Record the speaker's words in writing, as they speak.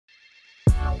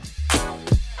Welcome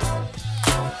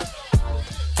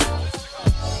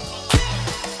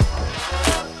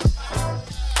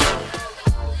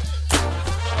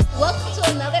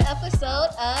to another episode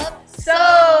of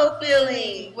Soul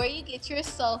Feeling, where you get your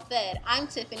soul fed. I'm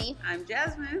Tiffany. I'm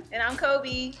Jasmine. And I'm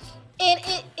Kobe. And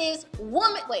it is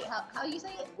how you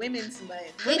say it? Women's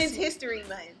Month. Women's History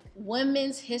Month.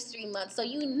 Women's History Month. So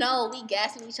you know we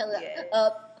gassing each other Yes.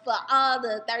 up for all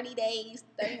the 31 days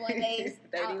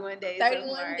 31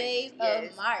 days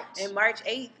of March. And March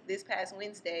 8th, this past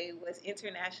Wednesday, was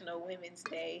International Women's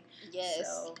Day.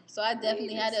 Yes. So I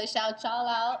definitely had to shout y'all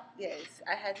out. Yes,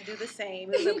 I had to do the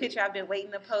same. It was a picture I've been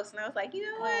waiting to post, and I was like, you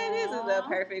know what? This is the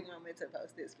perfect moment to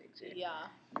post this picture. Yeah.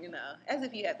 You know, as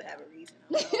if you have to have a reason.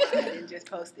 I didn't just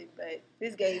post it, but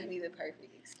this gave me the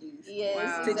perfect excuse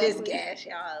to just gash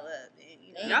y'all up.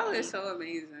 And, y'all are so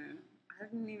amazing. I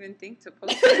didn't even think to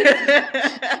post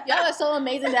it. Y'all are so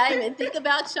amazing that I didn't even think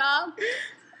about y'all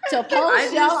to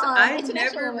post y'all on I International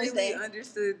never Women's really Day.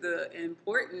 understood the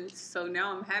importance, so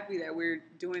now I'm happy that we're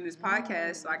doing this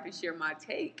podcast so I can share my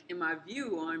take and my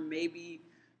view on maybe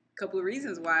a couple of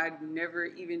reasons why I never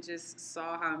even just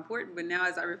saw how important. But now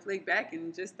as I reflect back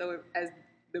and just though as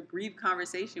the brief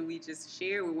conversation we just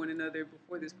shared with one another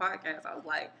before this podcast, I was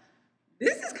like,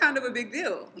 this is kind of a big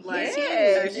deal. Like,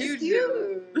 it's a huge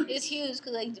deal. It's huge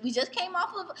because we just came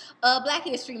off of Black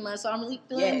History Month, so I'm really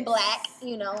feeling black.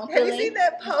 You know, Have you seen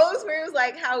that pose where it was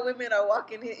like how women are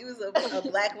walking? It was a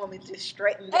black woman just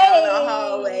strutting down the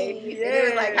hallway. Yeah. And it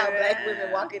was like how black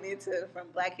women walking from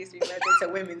Black History Month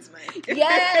into Women's Month.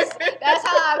 Yes, that's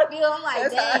how I feel. I'm like,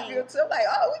 that's how I feel too. I'm like,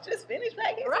 oh, we just finished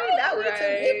Black History. Right, now we're to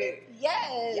women.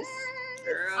 Yes.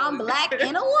 Girl. I'm black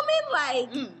and a woman.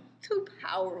 Like, too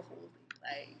powerful.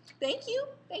 Like, thank you,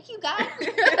 God.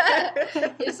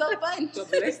 It's so fun. For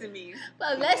blessing me.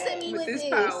 With this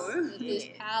power. With this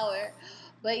power.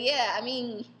 But yeah, I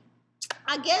mean,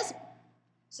 I guess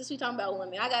since we talking about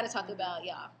women, I got to talk about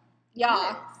y'all.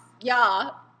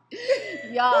 I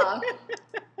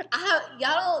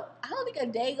don't think a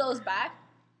day goes by.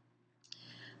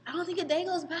 I don't think a day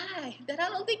goes by that I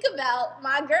don't think about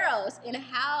my girls and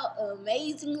how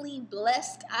amazingly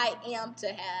blessed I am to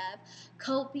have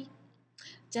Kobe,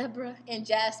 Deborah, and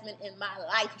Jasmine in my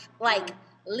life. Like,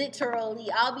 literally,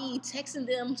 I'll be texting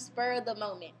them spur of the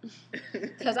moment.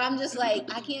 Because I'm just like,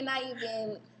 I cannot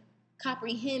even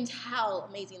comprehend how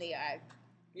amazing they are.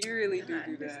 You really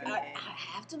do that. I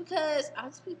have to, because I'll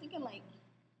just be thinking, like,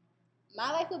 my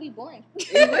life would be boring.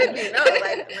 It would be. No,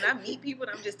 like, when I meet people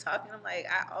and I'm just talking, I'm like,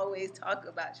 I always talk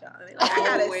about y'all. Like, I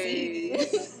gotta see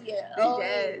these.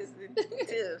 Jazz and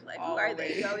Tiff. Like, who are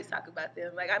they? You always talk about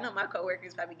them. Like, I know my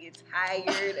coworkers probably get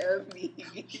tired of me.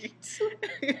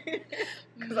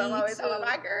 Because I'm always talking about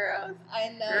my girls. I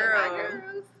know. My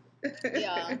girls.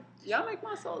 Yeah. Y'all make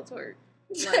my soul twerk.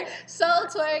 Like, soul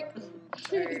twerk.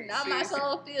 Not my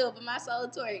soul feel, but my soul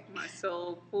twerk. My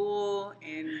soul pull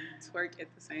and twerk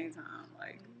at the same time.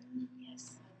 Like,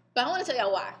 yes. But I want to tell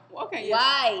y'all why. Okay. Yes.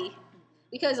 Why?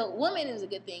 Because a woman is a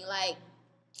good thing. Like,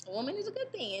 a woman is a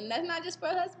good thing. And that's not just for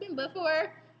a husband, but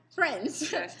for friends.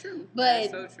 That's true.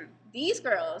 But that's so true. These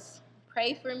girls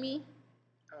pray for me.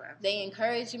 Oh, they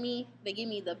encourage me. They give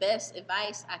me the best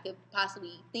advice I could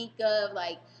possibly think of.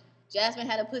 Like, Jasmine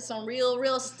had to put some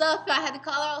real stuff. I had to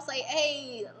call her. I was like,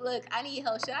 hey, look, I need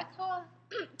help. Should I call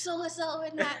so-and-so or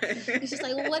not? And she's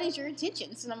like, well, what is your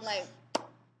intentions? And I'm like,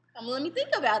 let me think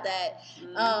about that.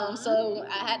 So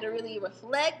I had to really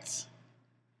reflect.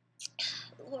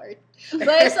 Lord. But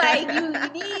it's like you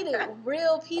need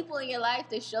real people in your life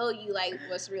to show you, like,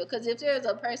 what's real. Because if there's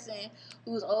a person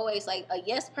who's always, like, a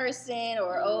yes person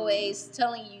or always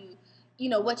telling you, you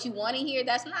know, what you want to hear,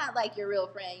 that's not, like, your real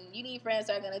friend. You need friends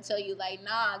that are going to tell you, like,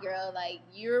 nah, girl, like,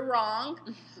 you're wrong,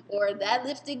 or that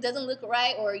lipstick doesn't look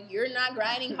right, or you're not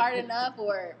grinding hard enough,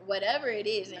 or whatever it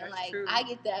is. And, that's like, true. I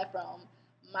get that from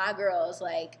my girls.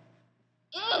 Like,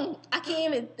 I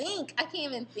can't even think.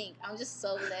 I'm just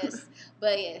so blessed.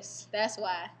 But, yes, that's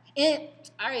why. And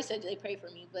I already said they pray for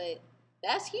me, but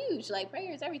that's huge. Like,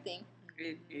 prayer is everything.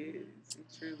 It is. It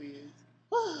truly is.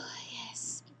 Oh,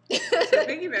 yes. To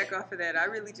piggyback off of that, I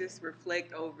really just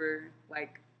reflect over,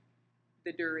 like,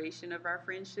 the duration of our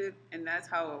friendship, and that's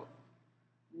how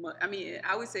I mean,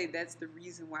 I would say that's the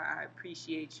reason why I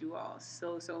appreciate you all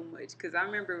so much. Because I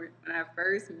remember when I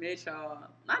first met y'all,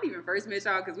 not even first met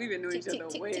y'all, because we've been knowing each other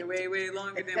way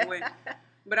longer than when.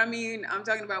 But I mean, I'm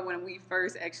talking about when we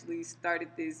first actually started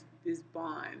this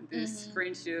bond, this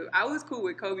friendship. I was cool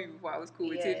with Kobe before I was cool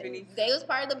with Tiffany. They was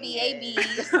part of the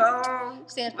BABs.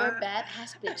 Stands for Bad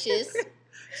Ass Bitches.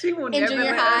 She will in never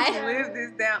junior let high. us live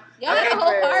this down. Y'all had a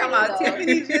whole party, though.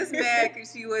 Tiffany just mad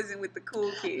because she wasn't with the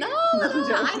cool kids. No,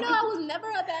 I know I was never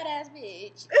a badass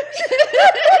bitch.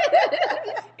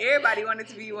 Everybody wanted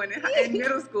to be one in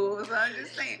middle school, so I'm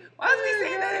just saying. Why was we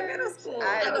saying that in middle school?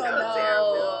 I don't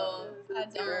know. I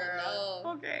don't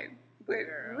know. Okay, but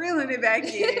reeling it back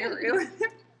in,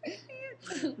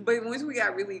 But once we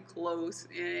got really close,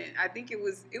 and I think it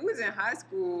was in high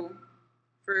school.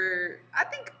 I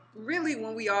think really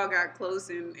when we all got close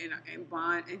and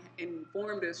bond and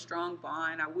formed a strong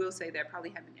bond, I will say that probably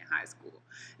happened in high school.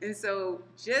 And so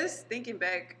just thinking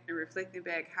back and reflecting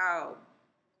back how,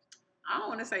 I don't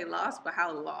want to say lost, but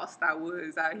how lost I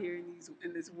was out here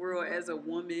in this world as a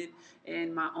woman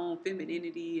and my own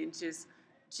femininity, and just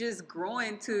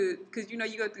growing to, because you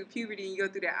go through puberty and you go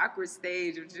through that awkward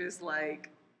stage of just like,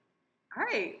 all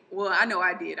right. Well, I know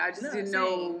I did. I just didn't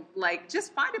know, like,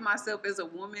 just finding myself as a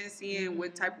woman, seeing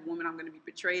what type of woman I'm going to be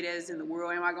portrayed as in the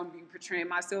world. Am I going to be portraying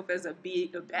myself as a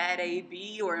bad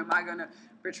AB, or am I going to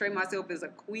portray myself as a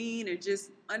queen, or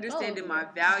just understanding my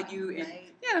value? And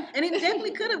and it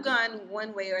definitely could have gone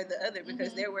one way or the other,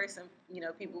 because there were some,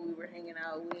 people we were hanging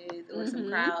out with, or some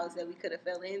crowds that we could have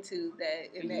fell into that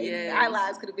our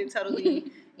lives could have been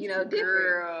totally, different.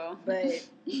 Girl. But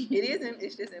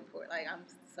it's just important. Like, I'm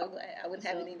so glad. I wouldn't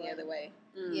have it any other way.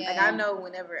 Yeah. Like, I know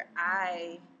whenever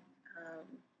I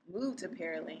moved to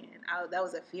Pearland, that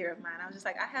was a fear of mine. I was just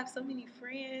like, I have so many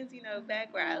friends,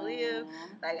 back where I live.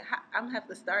 Like, I'm going to have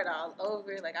to start all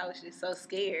over. Like, I was just so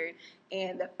scared.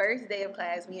 And the first day of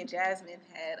class, me and Jasmine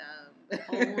had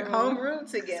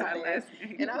homeroom together.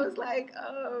 And I was like,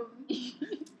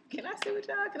 can I sit with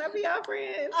y'all? Can I be y'all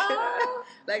friend?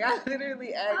 Like, I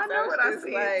literally asked. I know what I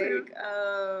said,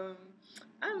 like,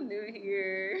 I'm new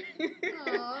here.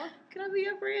 Can I be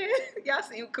your friend? Y'all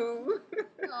seem cool.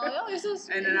 Y'all are so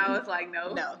sweet. And then I was like,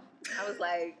 no. I was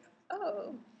like,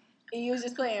 oh. And you was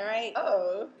just playing, right?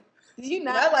 Oh. Did you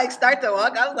not? And I start to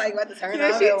walk. I was like about to turn on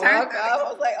and walk off. I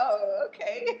was like, oh,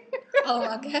 okay. Oh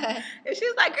my God. And she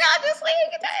was like, girl, just leave.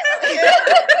 Get your ass over here.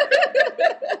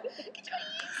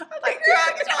 I was like, girl,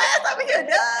 get your ass over here,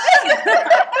 done.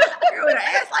 Girl, with an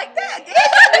ass like that,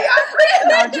 yeah, be our friend.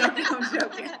 No, I'm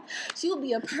joking. She will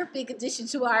be a perfect addition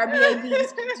to our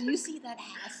BABs. Do you see that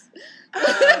ass?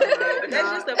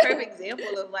 That's just a perfect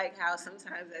example of like how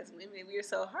sometimes as women we are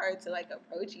so hard to like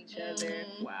approach each other.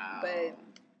 Wow. But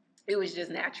it was just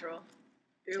natural.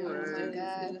 It was.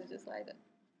 It was just like,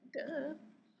 duh.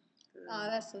 Oh,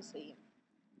 that's so sweet.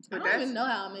 I don't even know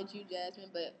how I met you, Jasmine,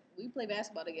 but we play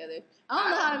basketball together. I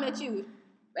don't know how I met you.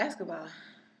 Basketball.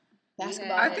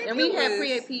 And we had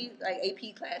pre-AP, like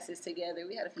AP classes together.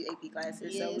 We had a few AP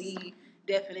classes, yes. So we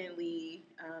definitely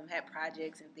had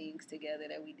projects and things together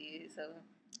that we did. So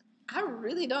I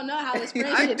really don't know how this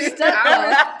friendship stuck.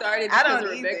 I started because of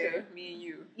Rebecca, either. me and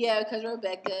you. Yeah, because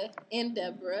Rebecca and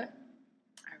Deborah.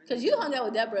 Because you hung out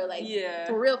with Deborah, like,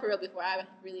 for real, before I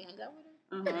really hung out with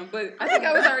her. But I think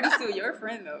I was already still your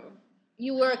friend, though.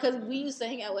 You were, because we used to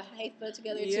hang out with Haifa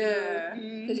together,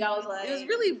 too. Because y'all was like... It was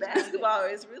really basketball.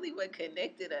 It's really what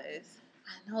connected us.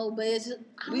 I know, but it's just...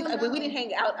 We didn't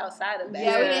hang out outside of basketball.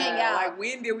 Yeah, we didn't hang out. Like,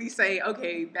 when did we say,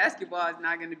 okay, basketball is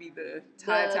not going to be the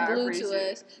glue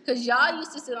to us? Because y'all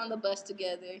used to sit on the bus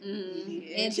together.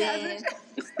 And then...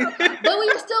 but we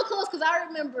were still close, because I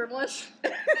remember once...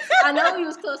 I know we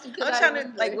was close because I'm trying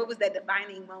to, like, what was that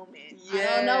defining moment? Yeah.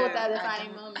 I don't know what that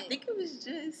defining moment. I think it was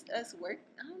just us work.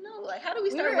 I don't know. Like, how do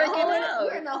we start working out? We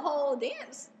were in a whole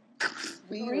dance.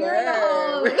 We had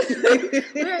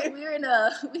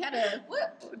a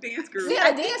what dance group? We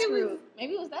had a dance group.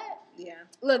 Maybe it was that. Yeah.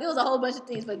 Look, it was a whole bunch of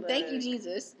things, but thank you,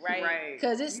 Jesus. Right.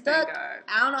 Because it stuck.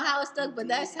 I don't know how it stuck, but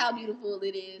that's how beautiful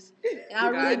it is. And I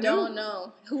really don't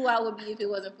know who I would be if it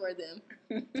wasn't for them.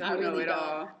 I really don't.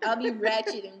 All. I'll be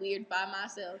ratchet and weird by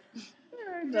myself.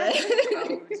 But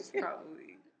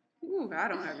probably. Ooh, I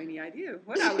don't have any idea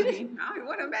what I would be. I don't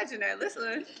want to imagine that. Let's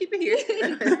keep it here.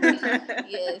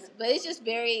 Yes, but it's just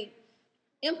very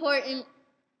important.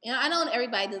 You know, I know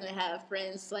everybody doesn't have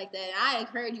friends like that. I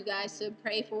encourage you guys to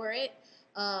pray for it,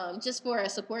 just for a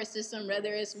support system,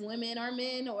 whether it's women or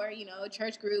men or, a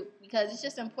church group, because it's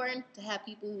just important to have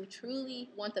people who truly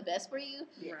want the best for you.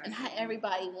 Right. And not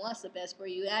everybody wants the best for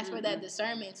you. Ask for that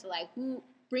discernment to, like,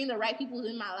 bring the right people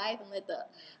in my life and let the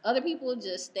other people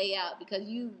just stay out, because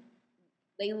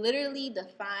they literally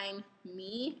define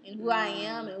me and who I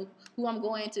am and who I'm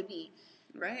going to be.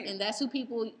 Right. And that's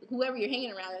whoever you're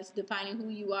hanging around is defining who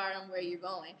you are and where you're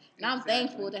going. And I'm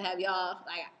thankful to have y'all.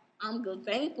 Like, I'm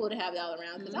thankful to have y'all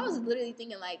around because I was literally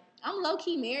thinking like I'm low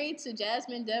key married to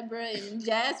Jasmine, Deborah, and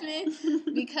Jasmine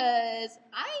because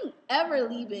I ain't ever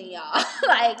leaving y'all.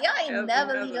 Like y'all ain't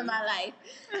never leaving my life.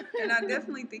 And I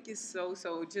definitely think it's so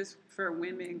just for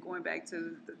women. Going back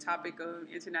to the topic of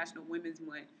International Women's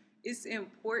Month, it's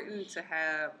important to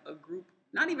have a group.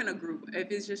 Not even a group, if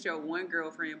it's just your one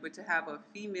girlfriend, but to have a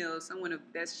female, someone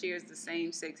that shares the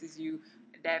same sex as you,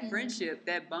 that friendship,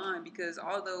 that bond, because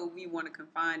although we want to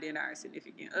confide in our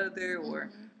significant other or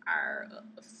our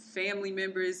family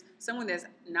members, someone that's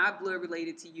not blood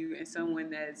related to you and someone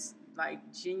that's like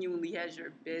genuinely has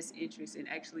your best interest and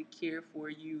actually care for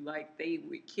you like they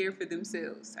would care for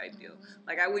themselves type deal.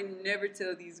 Like I would never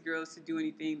tell these girls to do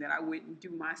anything that I wouldn't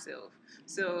do myself.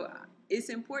 So it's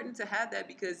important to have that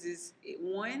because if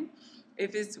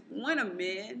it's a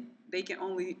man, they can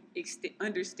only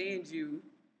understand you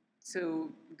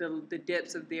to the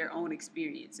depths of their own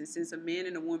experience. And since a man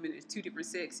and a woman is two different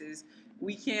sexes,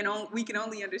 we can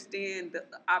only understand the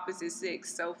opposite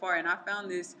sex so far. And I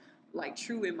found this like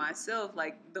true in myself.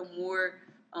 Like the more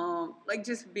like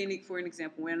just being, for an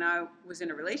example, when I was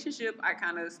in a relationship, I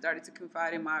kind of started to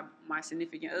confide in my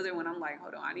significant other when I'm like,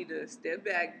 hold on, I need to step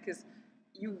back because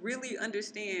you really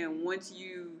understand once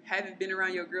you haven't been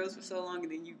around your girls for so long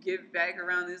and then you get back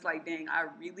around this like, dang, I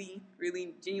really,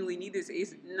 really genuinely need this.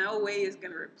 It's no way it's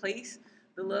going to replace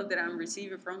the love that I'm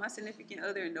receiving from my significant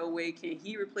other. In no way can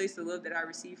he replace the love that I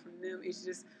receive from them. It's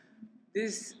just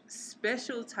this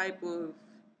special type of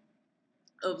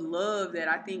love that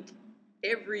I think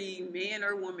every man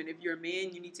or woman, if you're a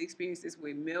man, you need to experience this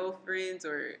with male friends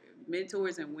or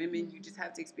mentors, and women, you just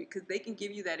have to experience, because they can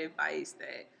give you that advice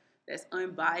that's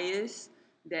unbiased,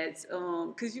 that's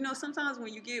because sometimes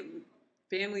when you get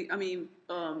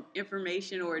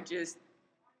information or just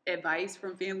advice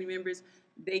from family members,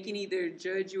 they can either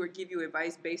judge you or give you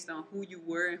advice based on who you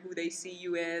were and who they see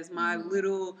you as, my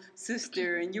little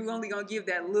sister, and you're only gonna give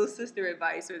that little sister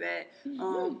advice or that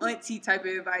auntie type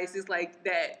of advice. It's like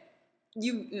that.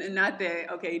 Not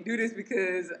that, okay, do this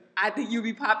because I think you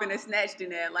be popping and snatched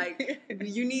in that. Like,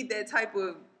 you need that type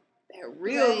of that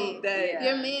real,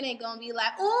 your man ain't gonna be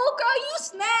like, oh girl, you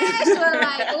snatched, or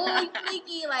like, oh, you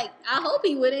sneaky. Like, I hope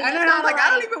he wouldn't. I know, like,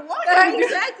 I don't even want that.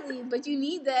 Exactly, but you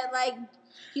need that. Like,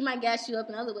 he might gas you up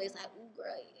in other ways. Like,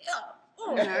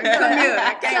 oh girl, come here,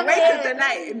 I can't wait till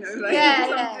tonight.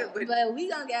 Like, but we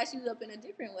gonna gas you up in a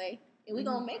different way. And we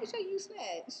gonna make sure you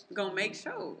snatch. Gonna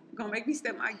make me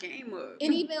step my game up.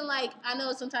 And even like, I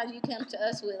know sometimes you come to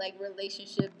us with like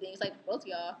relationship things, like both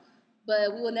y'all,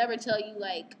 but we will never tell you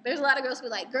like. There's a lot of girls who are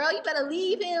like, "Girl, you better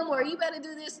leave him," or "You better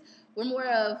do this." We're more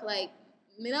of like,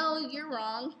 "No, you're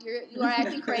wrong. You are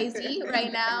acting crazy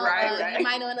right now. Right. You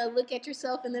might want to look at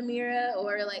yourself in the mirror,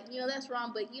 or like, that's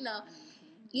wrong." But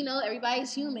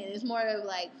everybody's human. It's more of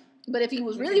like, but if he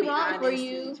was really wrong for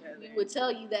you, we would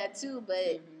tell you that too.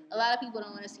 But a lot of people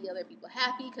don't want to see other people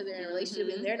happy because they're in a relationship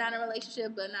and they're not in a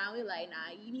relationship. But now we're like,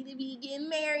 nah, you need to be getting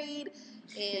married,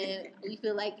 and we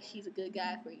feel like he's a good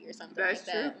guy for you or something like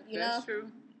that. That's true.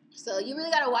 So you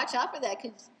really got to watch out for that,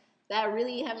 because that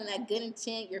really having that good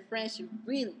intent, your friends should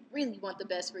really, really want the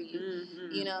best for you,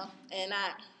 and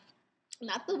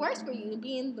not the worst for you,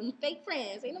 being them fake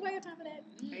friends. Ain't nobody got time for that.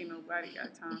 Ain't nobody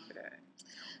got time for that.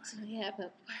 So yeah,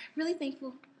 but we're really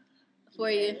thankful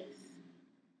for you.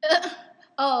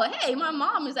 Oh, hey, my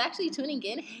mom is actually tuning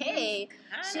in. Hey,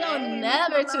 she'll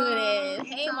never tune in.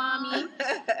 Hey, mommy.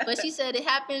 But she said it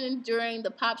happened during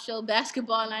the Pop Show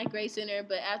basketball night, Grace Center,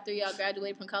 but after y'all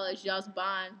graduated from college, y'all's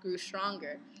bond grew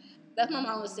stronger. That's my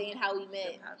mom was saying how we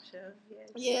met. The Pop Show,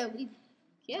 yes.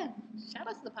 Yeah. Shout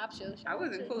out to the Pop Show. I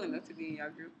wasn't cool enough to be in y'all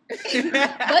group. But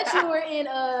you were in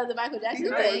the Michael Jackson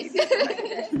days.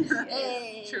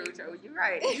 Hey. True. You're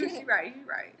right. You're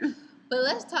right. But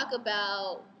let's talk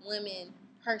about women,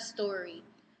 her story.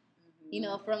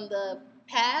 From the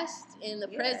past and the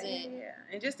present. Yeah.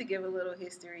 And just to give a little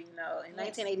history, in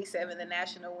 1987, the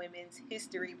National Women's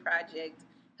HERstory Project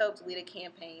helped lead a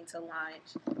campaign to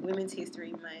launch Women's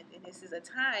History Month. And this is a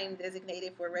time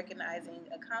designated for recognizing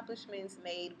accomplishments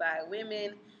made by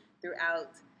women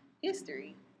throughout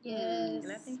history. Yes.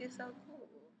 And I think it's so cool.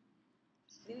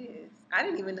 It is. I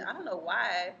don't know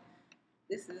why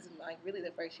this is like really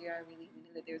the first year I really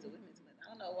knew that there was a Women's Month. I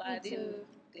don't know why I didn't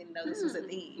know this was a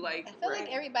thing. Like, I feel like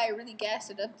everybody really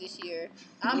gassed it up this year.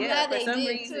 I'm glad they for some did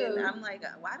reason, too. I'm like,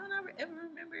 why don't I ever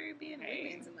remember it being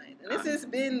Women's Month? And this has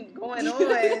been going on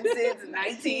since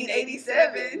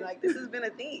 1987. Like, this has been a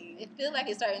thing. It feels like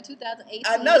it started in 2018.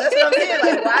 I know, that's what I'm saying.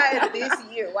 Like, why is this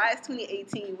year? Why is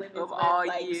 2018 Women's Month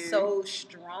like so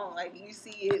strong? Like, you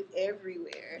see it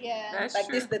everywhere. Yeah, that's like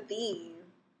true. This the theme.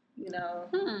 You know,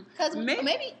 because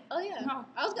maybe. Oh yeah, no.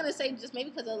 I was gonna say just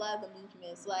maybe because a lot of the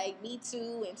movements, like Me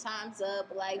Too and Times Up,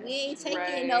 like we ain't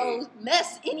taking no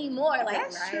mess anymore. Like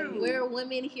that's true. Where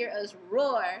women hear us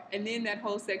roar. And then that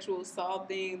whole sexual assault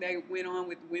thing that went on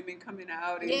with women coming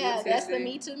out. And that's the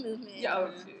Me Too movement.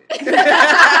 Yo, shit.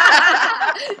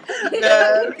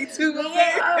 The Me Too movement.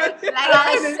 Like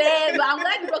I said, but I'm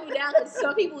glad you broke it down because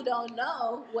some people don't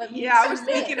know what Me Too I was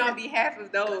meant. speaking on behalf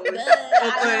of those of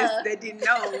us that didn't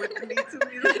know what the Me Too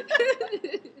movement.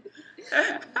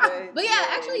 But yeah,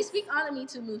 actually, speak on the Me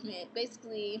Too movement.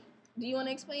 Basically, do you want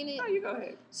to explain it? No, you go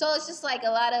ahead. So it's just like a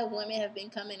lot of women have been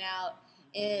coming out.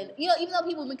 And, you know, even though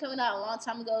people have been coming out a long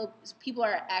time ago, people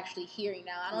are actually hearing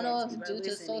now. I don't know if it's due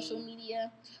to social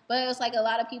media, but it's like a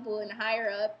lot of people in higher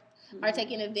up are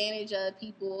taking advantage of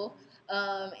people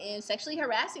and sexually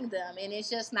harassing them. And it's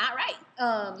just not right.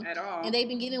 At all. And they've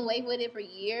been getting away with it for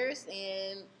years.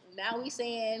 And now we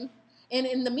saying...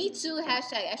 And the Me Too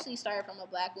hashtag actually started from a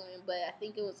black woman, but I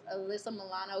think it was Alyssa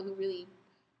Milano who really,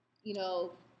 you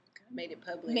know... Made it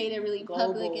public. Made it really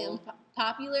global. Public and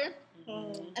popular.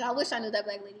 And I wish I knew that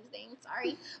black lady's name.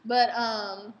 Sorry. But,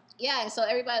 yeah, and so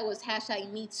everybody was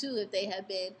hashtag Me Too if they had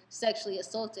been sexually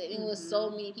assaulted. And it was so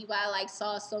many people. I,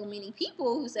 saw so many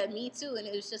people who said Me Too, and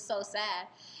it was just so sad.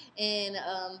 And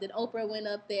then Oprah went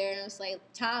up there and was like,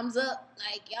 time's up.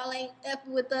 Like, y'all ain't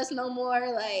effing with us no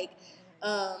more. Like,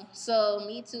 so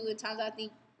Me Too and Times, I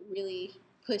think, really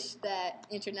pushed that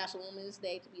International Women's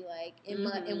Day to be like, in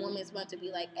Women's Month to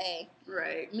be like, hey,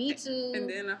 right, Me Too. And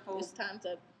then the whole time's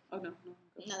up. Oh no,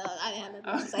 I didn't have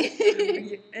nothing to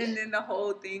say. And then the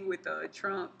whole thing with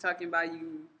Trump talking about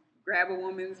you grab a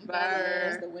woman's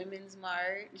bar. The Women's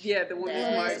March. Yeah, the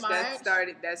Women's March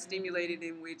that stimulated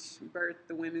in which birthed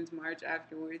the Women's March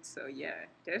afterwards. So yeah,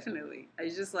 definitely,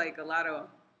 it's just like a lot of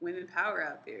women power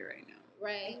out there right now.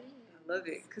 Right. I love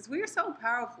it because we are so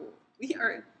powerful. We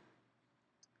are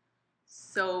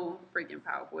so freaking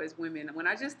powerful as women. When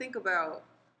I just think about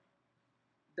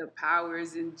the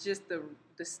powers and just the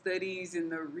studies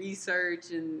and the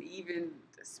research and even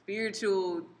the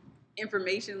spiritual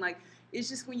information, like it's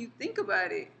just when you think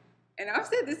about it, and I've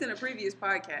said this in a previous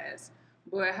podcast,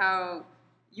 but how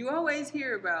you always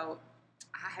hear about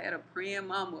I had a praying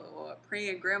mama or a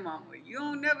praying grandmama. You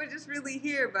don't never just really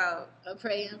hear about a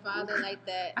praying father like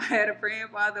that. I had a praying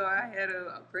father, or I had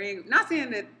a praying, not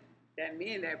saying that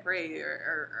men that pray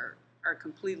are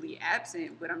completely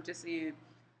absent, but I'm just saying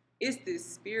it's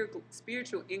this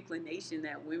spiritual inclination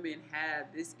that women have,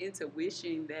 this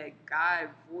intuition, that God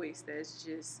voice that's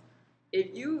just,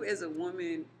 if you as a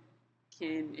woman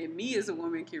can, and me as a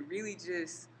woman can really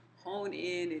just hone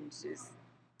in and just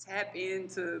tap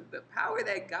into the power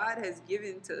that God has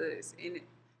given to us and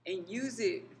use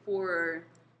it for,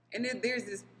 and then there's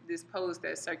this post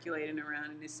that's circulating around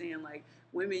and it's saying like,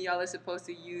 women, y'all are supposed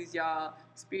to use y'all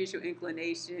spiritual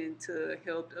inclination to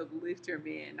help uplift your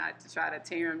man, not to try to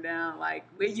tear him down. Like,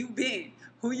 where you been?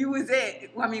 Who you was at?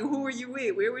 I mean, who were you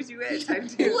with? Where was you at? Type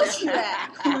who was you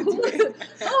at? Who was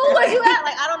you at?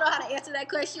 Like, I don't know how to answer that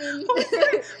question.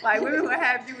 Like, women will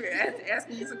have you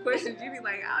asking you some questions. You be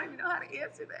like, I don't even know how to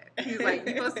answer that. He's like,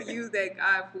 you're supposed to use that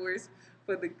God force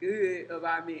for the good of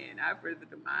our men, not for the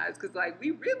demise. Because, like,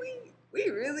 we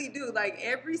really do. Like,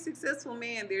 every successful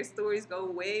man, their stories go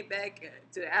way back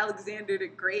to Alexander the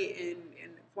Great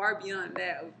and far beyond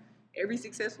that. Every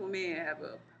successful man have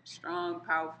a strong,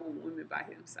 powerful woman by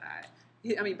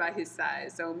his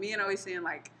side. So men always saying,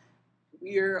 like,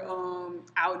 we're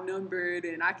outnumbered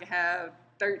and I can have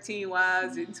 13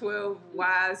 wives and 12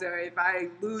 wives, or if I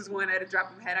lose one at a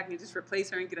drop of a hat, I can just replace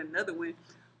her and get another one.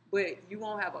 But you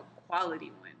won't have a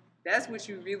quality one. That's what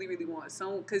you really, really want.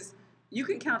 So, because you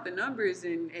can count the numbers,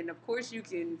 and of course you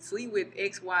can sleep with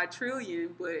X, Y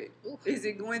trillion, but is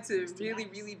it going to really,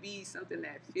 really be something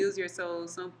that fills your soul,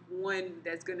 someone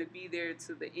that's going to be there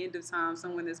to the end of time,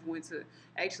 someone that's going to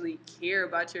actually care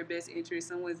about your best interest,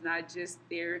 someone's not just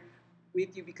there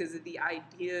with you because of the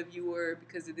idea of you or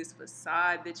because of this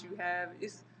facade that you have?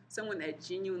 It's someone that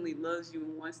genuinely loves you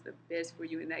and wants the best for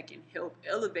you and that can help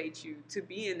elevate you to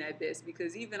being that best.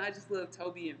 Because even I just love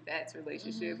Toby and Fat's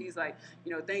relationship. He's like,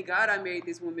 thank God I married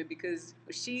this woman because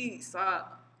she saw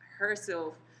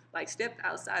herself, like stepped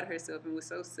outside herself and was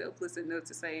so selfless enough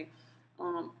to say,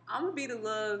 I'm going to be the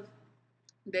love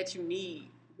that you need,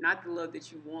 not the love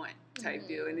that you want type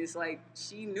deal. And it's like,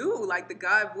 she knew, like the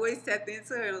God voice tapped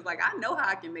into her and was like, I know how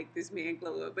I can make this man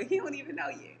glow up, but he don't even know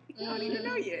yet. He don't even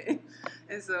know yet.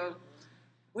 And so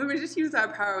women, just use our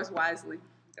powers wisely.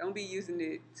 Don't be using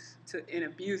it and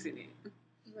abusing it.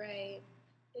 Right.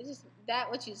 It's just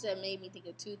that what you said made me think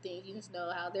of two things. You just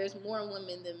know how there's more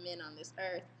women than men on this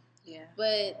earth. Yeah.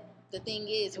 But the thing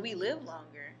is, and we live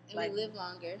longer. And we live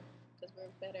longer because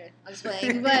we're better. I'm just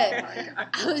playing, but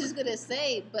I was just gonna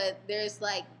say, but there's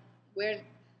like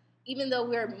even though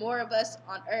we're more of us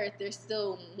on Earth, there's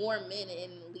still more men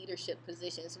in leadership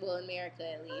positions. Well, in America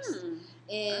at least,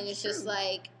 and it's just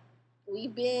like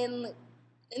we've been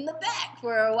in the back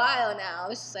for a while now.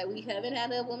 It's just like we haven't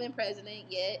had a woman president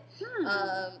yet.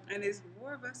 And it's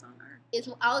more of us on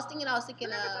Earth. I was thinking,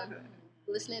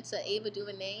 listening to Ava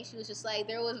DuVernay. She was just like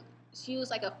she was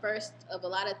like a first of a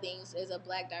lot of things as a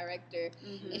black director,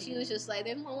 and she was just like,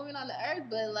 there's more women on the earth,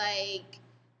 but like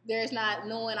there's not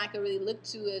no one I could really look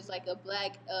to as like a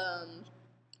black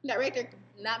director.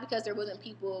 Not because there wasn't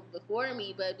people before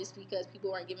me, but just because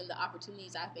people weren't given the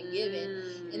opportunities I've been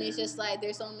given. And it's just like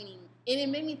there's so many, and it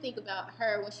made me think about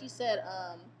her when she said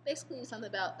basically something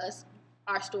about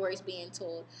our stories being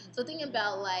told. So thinking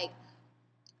about like,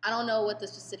 I don't know what the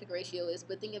specific ratio is,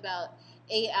 but think about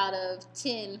 8 out of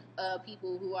 10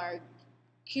 people who are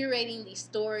curating these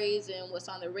stories and what's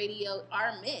on the radio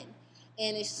are men.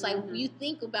 And it's just like, you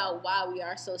think about why we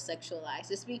are so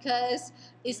sexualized. It's because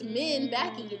it's men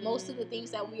backing most of the things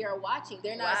that we are watching.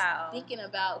 They're not thinking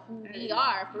about who we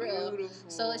are, for real.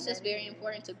 So it's just very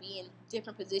important to be in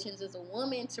different positions as a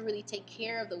woman to really take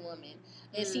care of the woman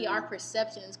and see our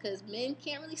perceptions, because men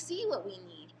can't really see what we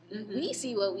need. We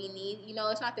see what we need. You know,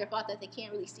 it's not their fault that they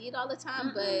can't really see it all the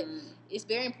time, but it's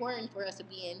very important for us to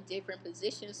be in different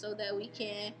positions so that we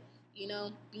can, you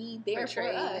know, be there for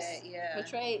us.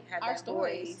 Portray our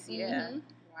stories.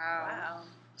 Wow.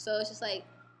 So it's just like,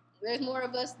 there's more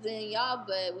of us than y'all,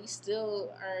 but we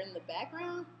still are in the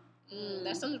background.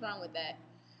 There's something wrong with that.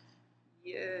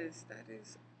 Yes, that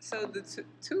is. So the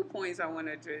two points I want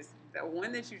to address, the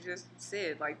one that you just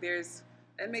said, like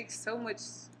that makes so much,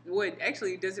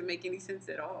 actually doesn't make any sense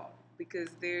at all, because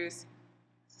there's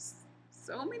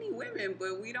so many women,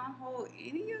 but we don't hold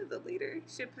any of the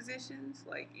leadership positions,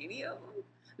 like any of them.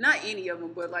 Not any of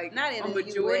them, but like not in a the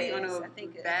majority US. on a I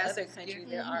think in vast other countries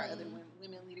there are other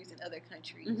women leaders in other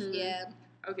countries. Yeah.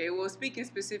 Okay, well, speaking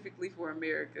specifically for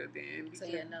America, then. So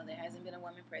yeah, no, there hasn't been a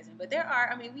woman president, but there are.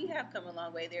 I mean, we have come a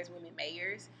long way. There's women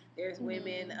mayors. There's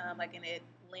women, like in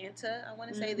Atlanta, I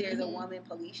want to say there's a woman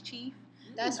police chief.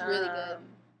 That's really good.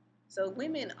 So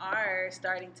women are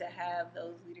starting to have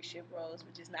those leadership roles,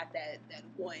 which is not that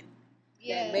one.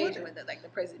 That major one, like the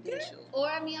presidential. Or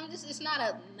I mean, it's not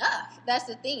enough. That's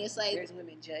the thing. It's like there's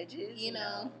women judges. You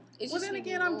know. Well, then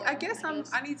again,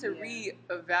 I need to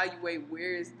reevaluate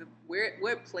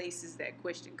what place is that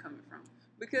question coming from,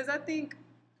 because I think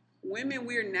women,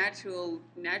 we're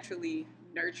naturally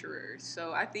nurturers.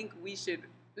 So I think we should,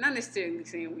 not necessarily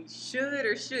saying we should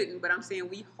or shouldn't, but I'm saying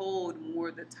we hold more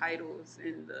of the titles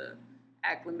and the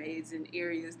acclimates in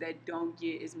areas that don't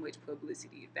get as much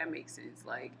publicity, if that makes sense.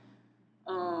 Like,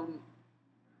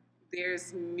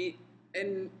 there's me,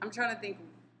 and I'm trying to think.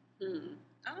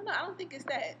 I don't know. I don't think it's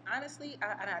that. Honestly,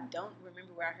 I don't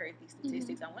remember where I heard these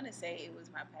statistics. I want to say it was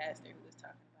my pastor who was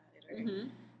talking about it.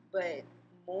 But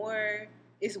more,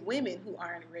 it's women who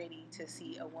aren't ready to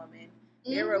see a woman.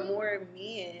 There were more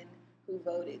men who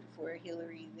voted for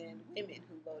Hillary than women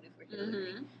who voted for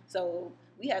Hillary. So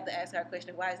we have to ask our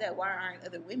question, why is that? Why aren't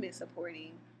other women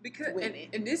supporting women?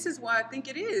 And this is why I think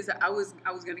it is. I was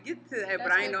going to get to that,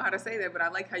 but I didn't know how to say that, but I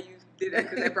like how you did that,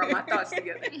 because that brought my thoughts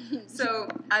together. So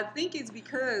I think it's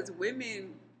because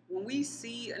women, when we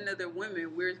see another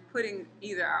woman, we're putting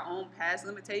either our own past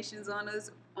limitations on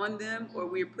them, or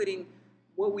we're putting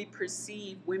what we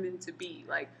perceive women to be.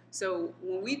 Like, so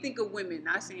when we think of women,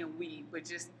 not saying we, but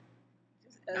just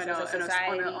on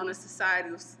a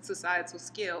societal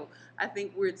scale, I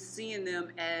think we're seeing them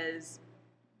as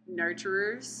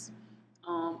nurturers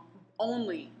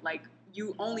only. Like,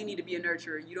 you only need to be a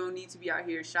nurturer. You don't need to be out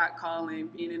here shot calling,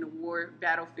 being in a war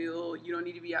battlefield. You don't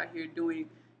need to be out here doing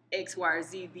X, Y, or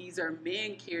Z. These are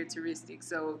man characteristics.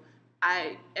 So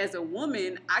as a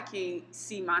woman, I can't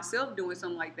see myself doing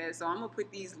something like that. So I'm going to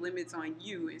put these limits on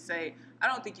you and say, I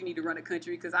don't think you need to run a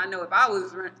country, because I know if I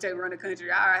was to run a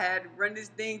country, I had to run this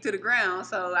thing to the ground.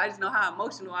 So I just know how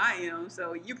emotional I am.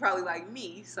 So you probably like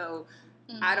me. So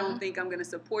I don't think I'm going to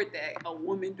support that, a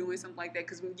woman doing something like that.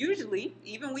 Because usually,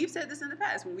 even we've said this in the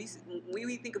past, when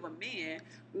we think of a man,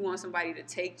 we want somebody to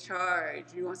take charge.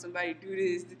 You want somebody to do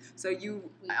this. So you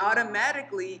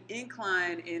automatically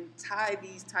incline and tie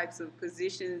these types of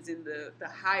positions in the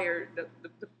higher, the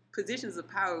positions of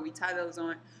power, we tie those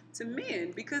on to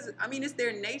men. Because, I mean, it's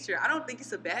their nature. I don't think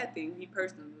it's a bad thing, me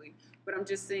personally. But I'm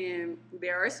just saying,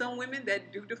 there are some women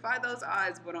that do defy those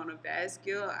odds, but on a vast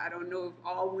scale, I don't know if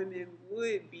all women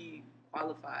would be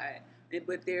qualified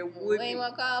But there would way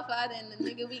more qualified than the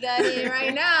nigga we got in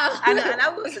right now. I know, and I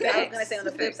was gonna say on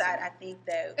the flip side, I think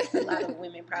that a lot of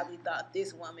women probably thought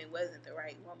this woman wasn't the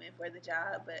right woman for the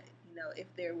job, but if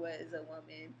there was a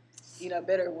woman,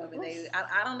 better woman,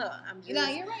 I don't know. I'm just,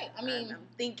 you're right. I mean, I'm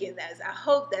thinking I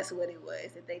hope that's what it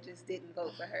was, that they just didn't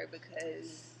vote for her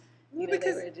because they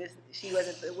were just, she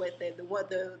wasn't the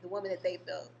woman that they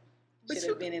felt should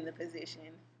have been in the position.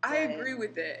 I agree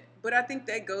with that, but I think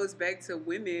that goes back to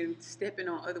women stepping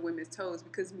on other women's toes,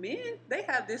 because men, they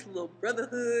have this little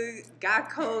brotherhood, guy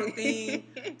code thing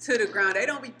to the ground. They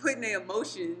don't be putting their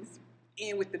emotions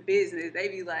in with the business. They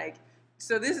be like,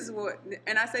 so this is what,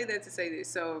 and I say that to say this.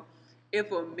 So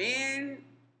if a man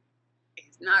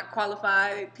is not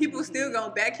qualified, people still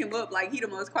gonna back him up like he the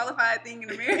most qualified thing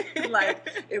in America. Like,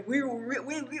 if we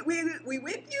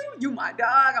with you, you my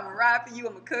dog, I'm gonna ride for you,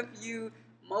 I'm gonna cook for you.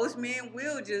 Most men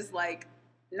will just like,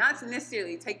 not to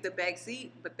necessarily take the back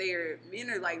seat, but men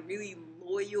are like really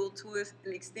loyal to us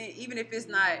an extent, even if it's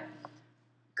not.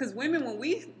 Because women, when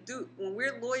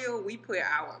we're loyal, we put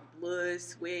our blood,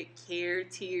 sweat, care,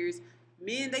 tears.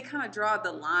 Men, they kind of draw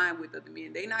the line with other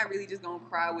men. They're not really just gonna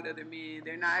cry with other men.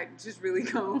 They're not just really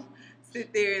gonna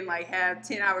sit there and like have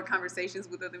 10-hour conversations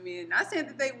with other men. Not saying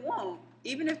that they won't.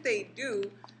 Even if they do,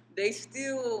 they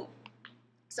still.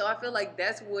 So I feel like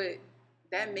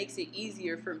that makes it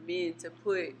easier for men to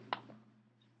put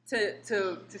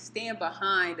to stand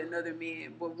behind another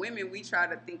man. But women, we try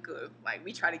to think of, like,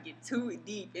 we try to get too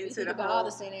deep into the whole, all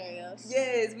the scenarios.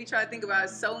 Yes, we try to think about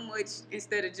so much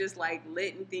instead of just like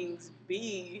letting things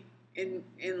be and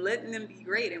letting them be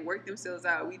great and work themselves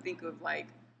out. We think of like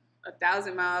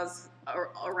 1,000 miles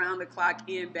around the clock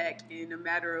and back in a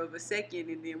matter of a second,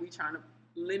 and then we trying to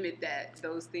limit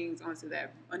those things onto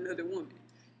that another woman.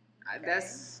 Okay.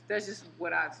 That's just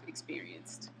what I've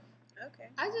experienced. Okay.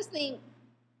 I just think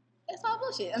it's all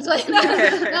bullshit. I'm like, no,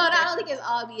 I don't think it's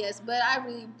all BS, but I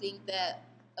really think that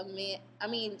a man, I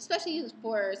mean, especially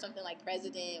for something like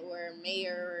president or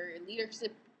mayor or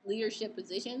leadership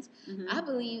positions, mm-hmm. I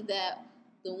believe that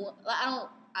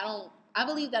I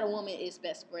believe that a woman is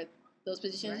best for those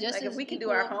positions. Right. Just like if we can do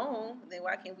our home, then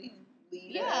why can't we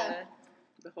lead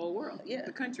the whole world? Yeah,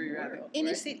 the country rather, in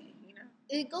the city.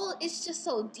 It's just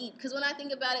so deep, because when I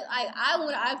think about it,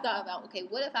 I've thought about, okay,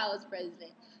 what if I was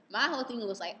president? My whole thing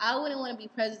was like, I wouldn't want to be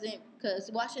president because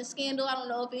watching Scandal, I don't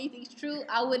know if anything's true.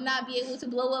 I would not be able to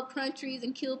blow up countries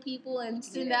and kill people and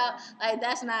send out, like,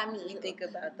 that's not me. You think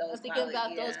about those. I'm thinking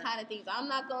about those kind of things. I'm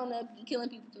not gonna be killing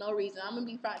people for no reason. I'm gonna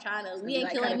be trying to. We ain't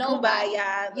like killing nobody.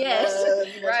 Kumbaya, yes, love,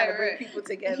 trying to bring people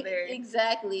together.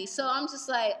 Exactly. So I'm just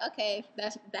like, okay,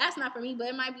 that's not for me, but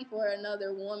it might be for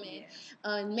another woman.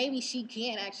 Yeah. Maybe she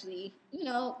can actually,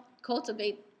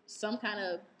 cultivate some kind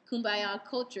of kumbaya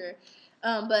culture.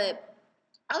 But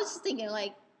I was just thinking,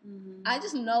 like, mm-hmm. I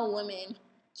just know women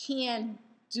can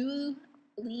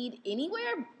lead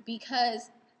anywhere, because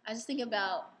I just think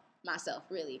about myself,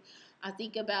 really. I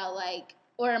think about, like,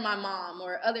 or my mom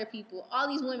or other people, all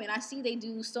these women, I see they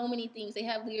do so many things. They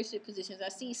have leadership positions. I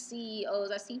see CEOs.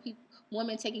 I see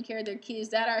women taking care of their kids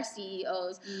that are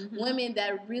CEOs. Mm-hmm. Women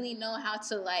that really know how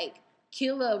to, like,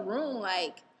 kill a room,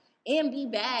 like, and be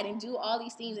bad and do all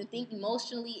these things and think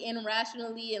emotionally and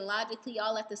rationally and logically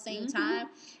all at the same mm-hmm. time.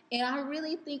 And I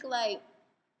really think, like,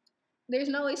 there's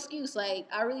no excuse. Like,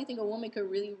 I really think a woman could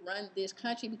really run this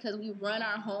country, because we run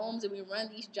our homes and we run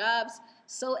these jobs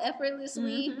so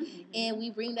effortlessly, mm-hmm. and we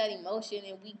bring that emotion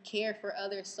and we care for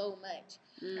others so much.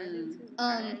 I do too.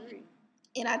 I agree.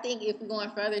 And I think if we're going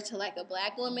further to, like, a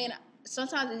black woman,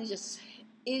 sometimes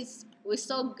it's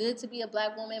so good to be a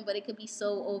black woman, but it could be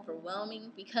so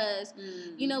overwhelming, because,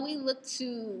 we look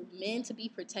to men to be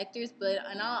protectors, but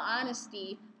in all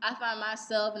honesty, I find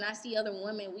myself and I see other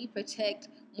women, we protect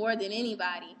more than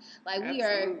anybody. Like, we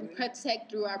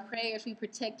protect through our prayers, we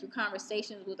protect through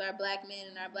conversations with our black men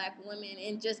and our black women,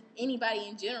 and just anybody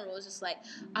in general. It's just like,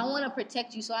 I want to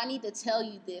protect you, so I need to tell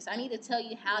you this. I need to tell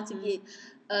you how to get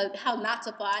how not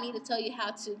to fall. I need to tell you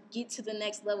how to get to the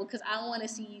next level, because I want to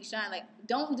see you shine. Like,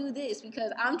 don't do this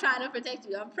because I'm trying to protect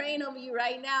you. I'm praying over you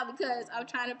right now because I'm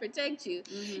trying to protect you.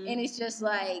 Mm-hmm. And it's just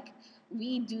like,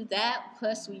 we do that,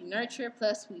 plus we nurture,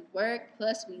 plus we work,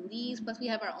 plus we lead, plus we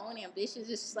have our own ambitions.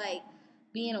 It's just like,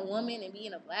 being a woman and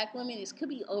being a black woman, it could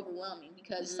be overwhelming,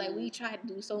 because it's like, we try to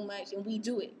do so much and we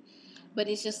do it. But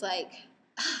it's just like,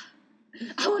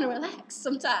 I want to relax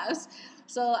sometimes.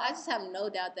 So I just have no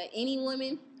doubt that any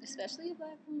woman, especially a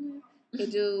black woman,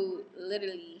 could do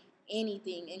literally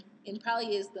anything, and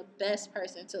probably is the best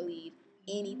person to lead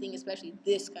anything, especially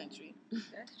this country.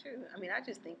 That's true. I mean, I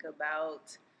just think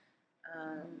about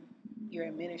your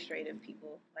administrative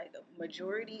people. Like, a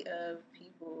majority of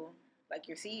people, like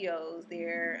your CEOs,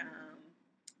 their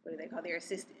what do they call their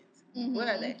assistants? What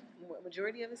are they?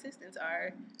 Majority of assistants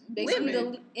are basically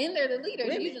women. They're the leaders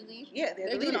women. Usually. Yeah, they're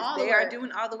the leaders. They are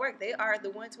doing all the work. They are the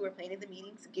ones who are planning the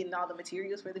meetings, getting all the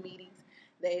materials for the meetings.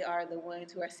 They are the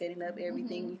ones who are setting up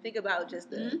everything. When you think about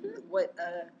just what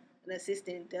an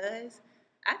assistant does,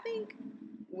 I think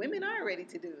women are ready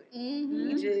to do it.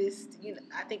 We just,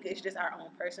 I think it's just our own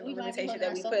personal limitation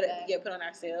that we put on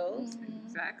ourselves.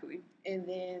 Exactly. And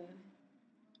then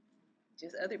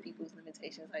just other people's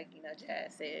limitations, like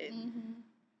Jazz said.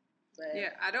 But yeah,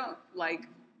 I don't like. As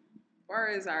far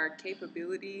as our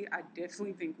capability, I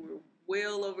definitely think we're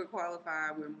well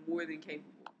overqualified. We're more than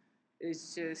capable.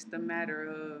 It's just a matter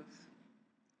of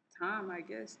time, I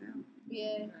guess. Now.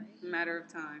 Yeah. A matter of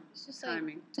time. It's just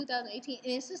timing. Like 2018,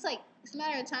 and it's just like it's a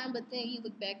matter of time. But then you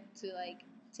look back to like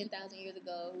 10,000 years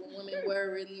ago when women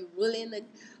were really ruling the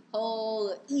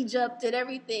whole Egypt and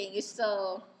everything. It's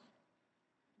just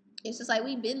like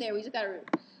we've been there.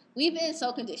 We've been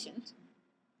so conditioned.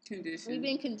 We've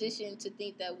been conditioned to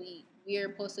think that we're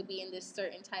supposed to be in this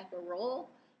certain type of role.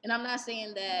 And I'm not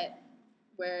saying that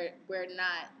we're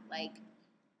not like,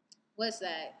 what's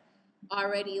that?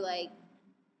 Already like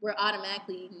we're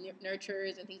automatically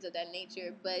nurturers and things of that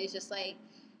nature. But it's just like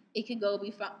it could go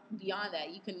beyond that.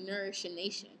 You can nourish a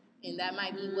nation, and that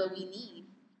might be what we need.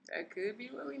 That could be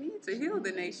what we need to heal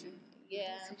the nation.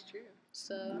 Yeah, this is true.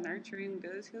 So nurturing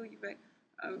does heal you back.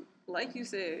 Like you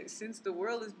said, since the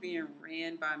world is being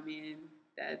ran by men,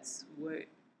 that's what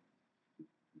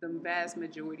the vast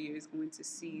majority is going to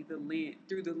see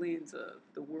through the lens of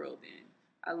the world in.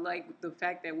 I like the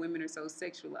fact that women are so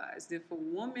sexualized. If a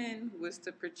woman was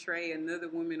to portray another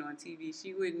woman on TV,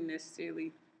 she wouldn't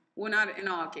necessarily, well, not in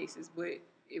all cases, but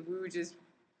if we were just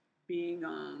being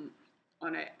in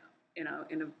a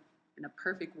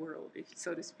perfect world, if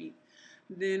so to speak,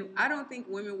 then I don't think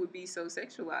women would be so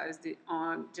sexualized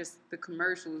on just the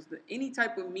commercials, any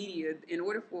type of media. In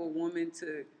order for a woman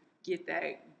to get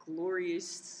that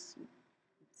glorious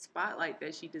spotlight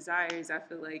that she desires, I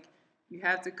feel like you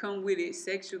have to come with it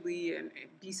sexually and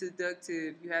be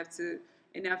seductive. You have to,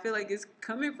 and I feel like it's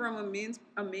coming from a man's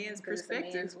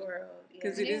perspective. It's a man's world.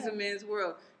 Because it is a man's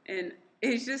world. And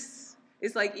it's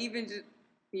like even just,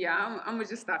 yeah, I'm gonna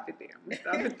just stop it there.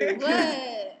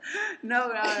 What? No,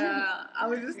 I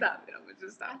would just stop it.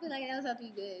 I feel like that was have to be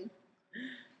good.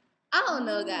 I don't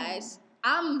know, guys.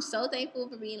 I'm so thankful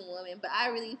for being a woman, but I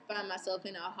really find myself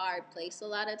in a hard place a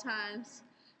lot of times.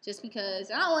 Just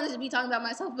because I don't want to be talking about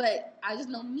myself, but I just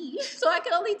know me, so I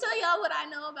can only tell y'all what I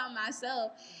know about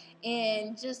myself.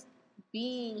 And just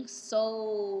being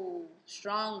so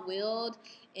strong-willed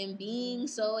and being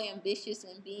so ambitious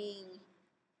and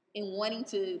wanting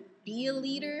to be a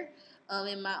leader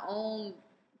in my own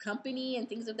company and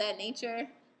things of that nature,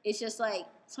 it's just like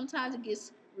sometimes it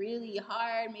gets really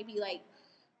hard, maybe like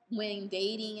when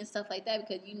dating and stuff like that,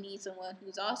 because you need someone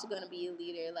who's also going to be a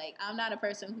leader. Like, I'm not a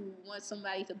person who wants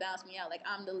somebody to bounce me out. Like,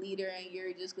 I'm the leader and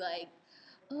you're just like,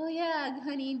 oh yeah,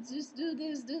 honey, just do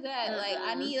this, do that. Like,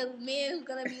 I need a man who's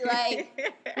going to be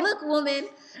like, look, woman,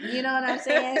 you know what I'm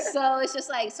saying? So it's just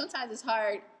like sometimes it's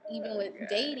hard even with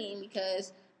dating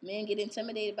because men get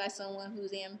intimidated by someone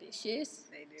who's ambitious.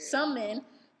 They do. Some men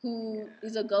who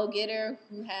is a go-getter,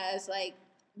 who has like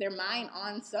their mind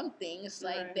on something. It's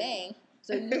like, dang.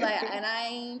 So you like, and I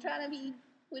ain't trying to be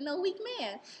with no weak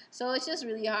man. So it's just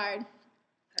really hard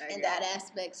in that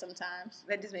aspect sometimes.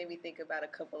 That just made me think about a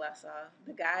couple I saw.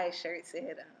 The guy's shirt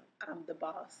said, I'm the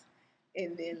boss.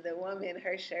 And then the woman,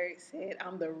 her shirt said,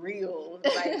 I'm the real,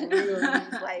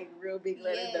 like real big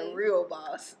letter, the real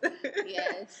boss.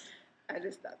 Yes. I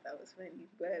just thought that was funny.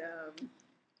 But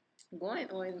going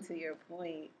on to your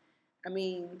point, I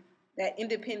mean, that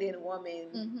independent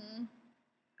woman,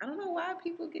 I don't know why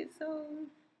people get so...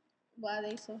 Why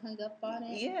they so hung up on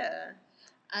it? Yeah.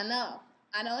 I know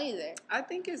either. I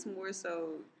think it's more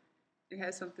so, it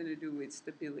has something to do with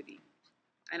stability.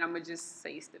 And I'm going to just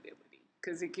say stability.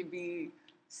 Because it could be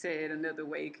said another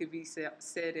way. It could be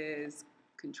said as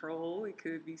control. It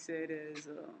could be said as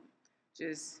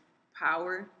just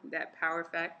power, that power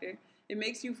factor. It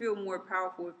makes you feel more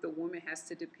powerful if the woman has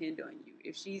to depend on you.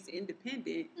 If she's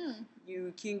independent,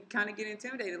 you can kind of get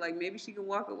intimidated. Like maybe she can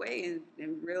walk away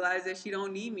and realize that she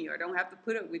don't need me or don't have to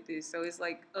put up with this. So it's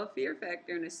like a fear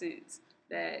factor in a sense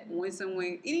that when someone,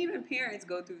 and even parents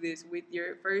go through this with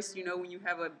your first, when you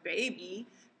have a baby,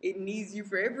 it needs you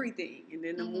for everything. And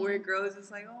then the more it grows,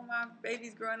 it's like, oh, my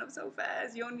baby's growing up so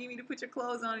fast. You don't need me to put your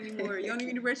clothes on anymore. You don't need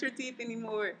me to brush your teeth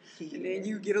anymore. And then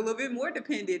you get a little bit more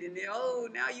dependent. And then,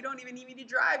 now you don't even need me to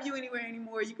drive you anywhere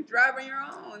anymore. You can drive on your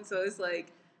own. So it's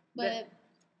like... But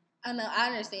I know,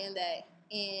 I understand that.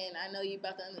 and I know you're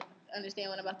about to understand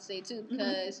what I'm about to say too,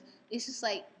 because it's just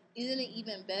like, isn't it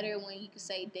even better when you could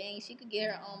say, dang, she could get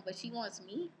her own, but she wants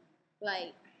me?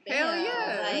 Like, hell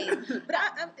yeah. Like, but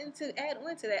and to add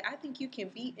on to that, I think you can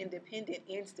be independent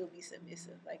and still be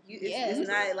submissive. Like, it's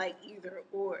not like either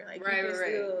or. Like, you can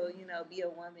still, you know, be a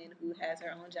woman who has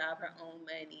her own job, her own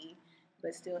money,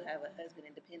 but still have a husband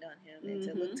and depend on him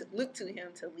and to look to him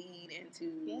to lead and to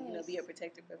you know, be a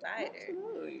protective provider.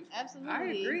 Absolutely. I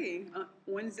agree.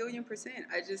 1,000,000%.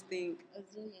 I just think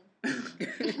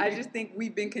I just think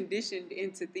we've been conditioned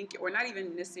into thinking, or not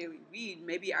even necessarily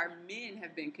maybe our men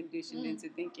have been conditioned into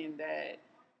thinking that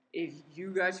if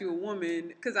you got you a woman,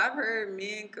 because I've heard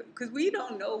men, because we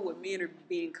don't know what men are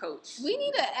being coached. We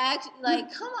need to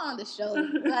like, come on the show.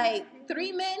 Like,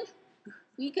 3 men,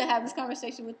 we could have this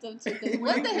conversation with them too.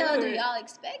 What the hell do y'all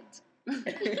expect?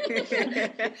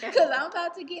 Because I'm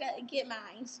about to get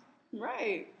mine.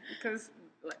 Right. Because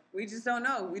we just don't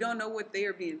know. We don't know what they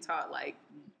are being taught. Like,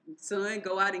 son,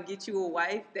 go out and get you a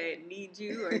wife that needs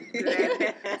you or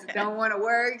that don't want to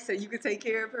work so you can take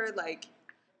care of her. Like,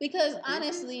 because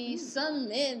honestly, some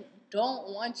men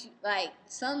don't want you. Like,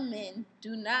 some men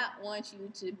do not want you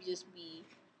to just be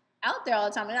out there all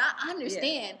the time, and I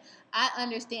understand. Yeah. I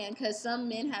understand, because some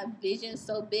men have visions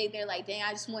so big. They're like, "Dang,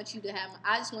 I just want you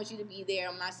to be there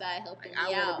on my side, helping me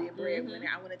out. I want to be a breadwinner.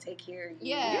 I want to take care of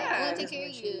you. Yeah, I want to take care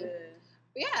of you.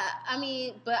 Yeah, I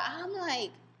mean, but I'm like,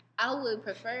 I would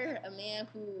prefer a man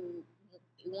who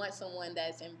wants someone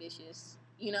that's ambitious,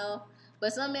 you know.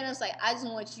 But some men, it's like, I just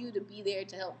want you to be there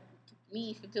to help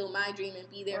me fulfill my dream and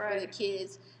be there for the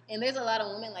kids. And there's a lot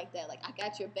of women like that. Like, I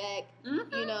got your back,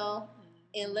 you know.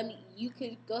 And you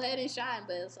could go ahead and shine,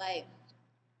 but it's like,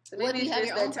 so maybe it's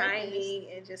just the timing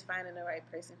and just finding the right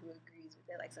person who agrees with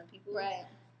that. Like, some people,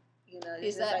 you know,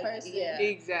 it's that like, person. Yeah,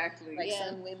 exactly. Like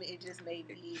some women, it just may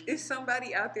be. It's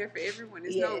somebody out there for everyone.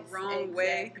 There's no wrong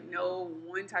way, no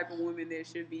one type of woman there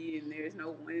should be, and there's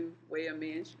no one way a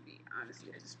man should be. Honestly,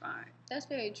 that's just fine. That's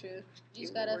very true. You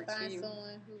just gotta find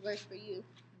someone who works for you.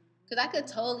 Because I could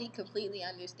completely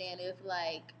understand if,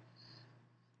 like,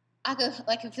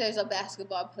 if there's a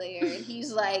basketball player and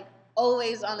he's like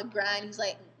always on the grind, he's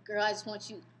like, girl, I just want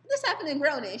you. This happened in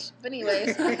Grownish, but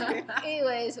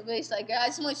anyways, but it's like, girl, I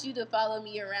just want you to follow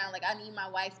me around. Like, I need my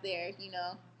wife there, you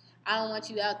know. I don't want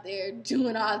you out there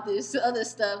doing all this other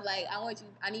stuff. Like,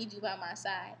 I need you by my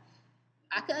side.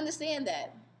 I can understand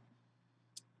that.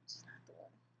 Just not the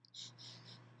one.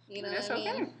 You know what I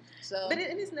mean? So, but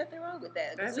there's nothing wrong with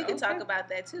that. We can talk about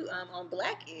that too. On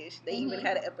Blackish, they even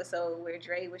had an episode where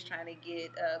Dre was trying to get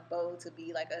Bo to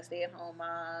be like a stay-at-home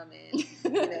mom, and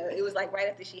you know, it was like right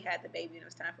after she had the baby and it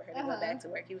was time for her to go back to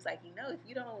work. He was like, you know, if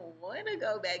you don't want to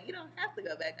go back, you don't have to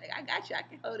go back. Like, I got you. I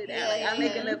can hold it down. Like, I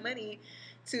make enough money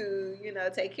to, you know,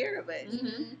 take care of us.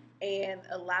 And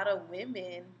a lot of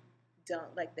women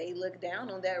don't, like, they look down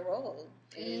on that role.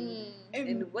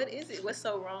 And what is it? What's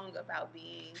so wrong about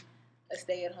being a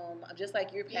stay-at-home, just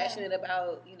like you're passionate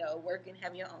about, you know, working,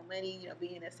 having your own money, you know,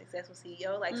 being a successful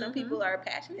CEO. Like, some people are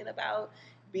passionate about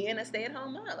being a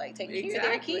stay-at-home mom, like taking care of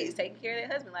their kids, taking care of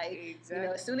their husband. Like, you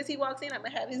know, as soon as he walks in, I'm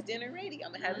gonna have his dinner ready.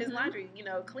 I'm gonna have his laundry, you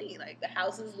know, clean. Like, the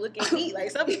house is looking neat. Like,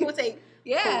 some people take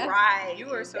pride.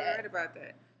 You are so right about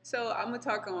that. So I want to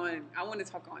talk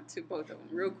on to both of them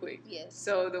real quick. Yes.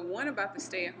 So the one about the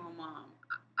stay-at-home mom,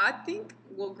 I think,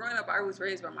 well, growing up, I was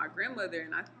raised by my grandmother,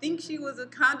 and I think she was a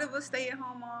kind of a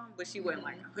stay-at-home mom, but she wasn't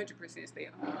like 100%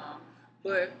 stay-at-home mom.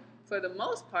 But for the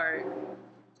most part,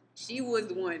 she was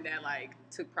the one that, like,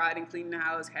 took pride in cleaning the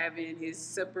house, having his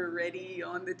supper ready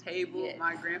on the table,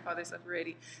 my grandfather's supper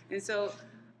ready. And so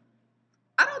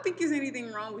I don't think there's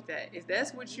anything wrong with that. If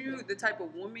that's what the type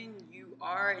of woman you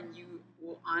are, and you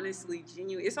will honestly,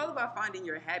 genuinely, it's all about finding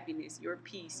your happiness, your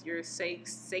peace, your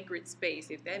sacred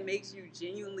space. If that makes you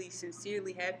genuinely,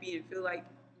 sincerely happy and feel like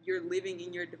you're living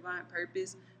in your divine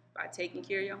purpose by taking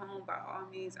care of your home, by all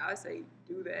means, I say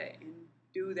do that, and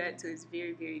do that to its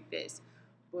very, very best.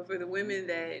 But for the women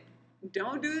that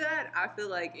don't do that, I feel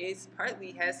like it's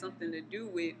partly has something to do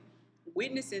with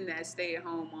witnessing that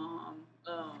stay-at-home mom,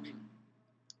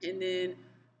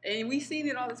 and we've seen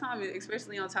it all the time,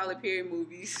 especially on Tyler Perry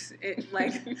movies.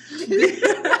 Like, this is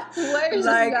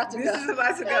about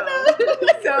to go.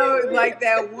 So, like,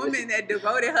 that woman that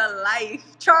devoted her life,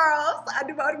 Charles, I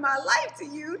devoted my life to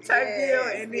you, type deal,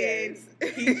 and then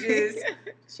he just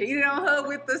cheated on her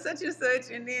with the such and such,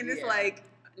 and then it's like,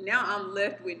 now I'm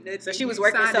left with nothing. So she was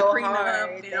working so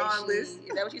hard and all this. Is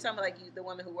that what you're talking about? Like, the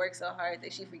woman who works so hard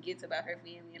that she forgets about her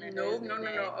family and her husband?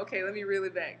 No. Okay, let me reel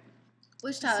it back.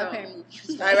 Which Tyler Perry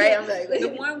movie? All right, I'm like, the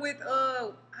one with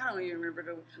I don't even remember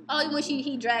the. Oh, when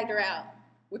he dragged her out.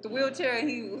 with the wheelchair.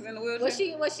 He was in the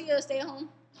wheelchair. Was she a stay at home?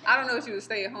 I don't know if she was a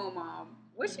stay at home mom.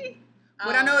 Was she?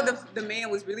 But I know the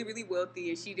man was really, really wealthy,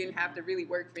 and she didn't have to really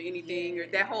work for anything or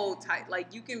that whole type.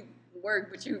 Like, you can work,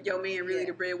 but your man really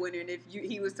the breadwinner, and if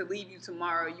he was to leave you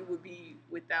tomorrow, you would be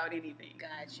without anything.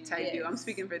 Got you. Type deal. I'm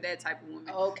speaking for that type of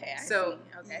woman. Okay. I see.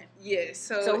 Okay. Yeah.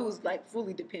 So who's like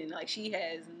fully dependent? Like, she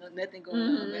has nothing going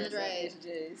on. Right. It's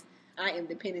just, I am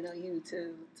dependent on you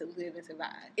to live and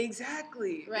survive.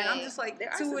 Exactly. Right. And I'm just like,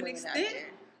 to an extent,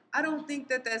 I don't think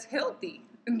that's healthy.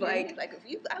 Like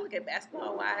I look at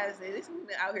basketball wives, and there's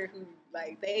women out here who,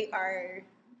 like,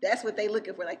 that's what they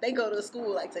looking for. Like, they go to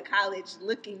school, like, to college,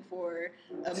 looking for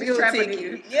a meal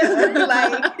ticket. Yeah,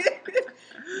 like,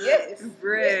 yes.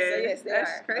 Bread. Yes,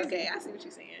 that's crazy. Okay, I see what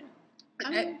you're saying.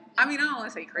 I mean, I don't want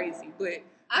to say crazy, but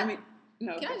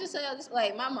no. Can I just say,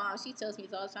 like, my mom, she tells me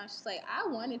all the time, she's like, I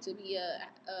wanted to be a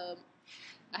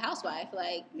housewife,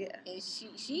 like, and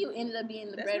she ended up being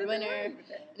the breadwinner and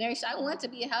everything. I wanted to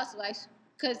be a housewife,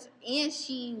 and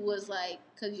she was like,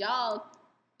 because y'all,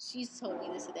 she's told me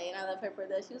this today, and I love her for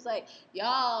that. She was like,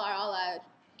 y'all are all I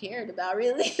cared about,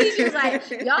 really. She was like,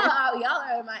 y'all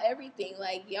are my everything.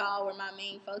 Like, y'all were my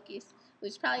main focus,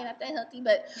 which is probably not that healthy,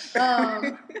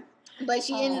 but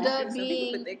she ended up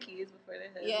being, put their kids before their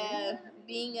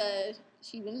husband.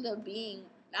 she ended up being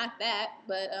not that,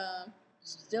 but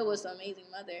still was an amazing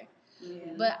mother.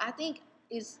 Yeah. But I think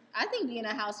being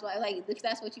a housewife, like, if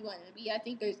that's what you want to be, I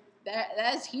think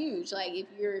that's huge. Like, if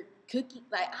you're cooking,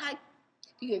 if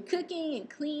you're cooking and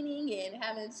cleaning and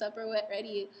having supper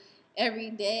ready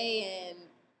every day and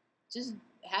just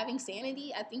having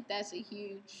sanity, I think that's a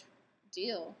huge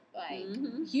deal. Like,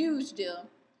 huge deal.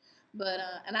 But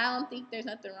and I don't think there's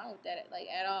nothing wrong with that, like,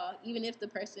 at all. Even if the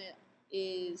person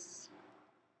is,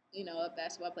 a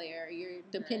basketball player, or you're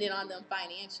dependent on them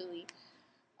financially.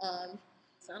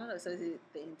 So I don't know. So is it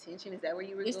the intention? Is that where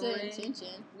you were going? It's the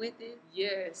intention with it.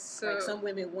 Yes. So, like, some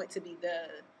women want to be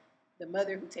the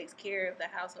mother who takes care of the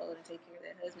household and take care of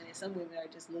their husband, and some women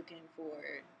are just looking for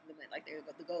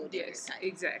the gold digger type.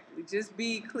 Exactly. Just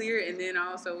be clear, and then I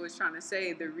also was trying to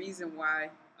say the reason why.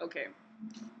 Okay,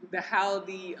 how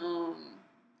the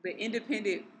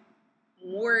independent,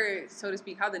 more so to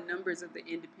speak, how the numbers of the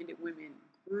independent women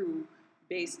grew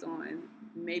based on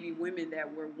maybe women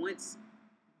that were once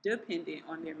dependent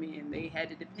on their men. They had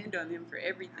to depend on them for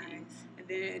everything. Nice. And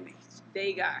then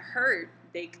they got hurt.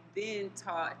 They then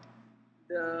taught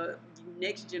the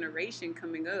next generation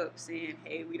coming up saying,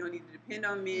 hey, we don't need to depend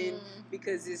on men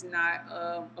because it's not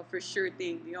a for sure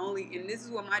thing. And this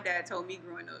is what my dad told me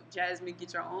growing up: Jasmine,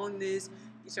 get your own this,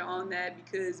 get your own that,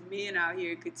 because men out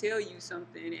here could tell you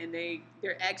something and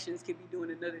their actions could be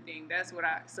doing another thing.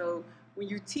 So when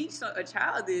you teach a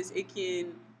child this, it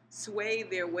can sway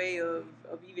their way of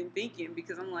even thinking,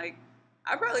 because I'm like,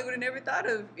 I probably would have never thought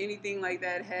of anything like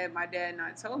that had my dad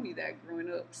not told me that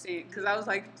growing up. Because I was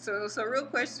like, so real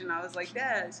question. I was like,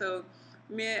 Dad, so,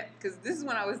 man, because this is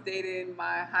when I was dating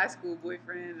my high school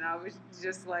boyfriend, and I was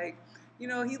just like, he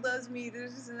loves me,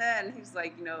 this and that. And he was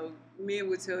like, men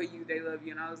would tell you they love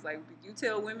you. And I was like, did you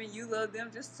tell women you love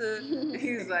them just to? And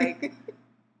he was like,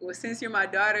 well, since you're my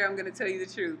daughter, I'm going to tell you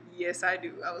the truth. Yes, I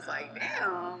do. I was like,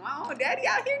 damn, my own daddy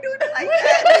out here doing it like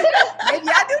that. Maybe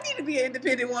I do need to be an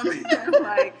independent woman.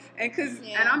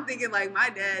 And I'm thinking, like,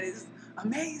 my dad is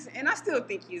amazing. And I still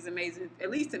think he's amazing. At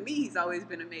least to me, he's always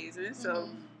been amazing. So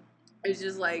it's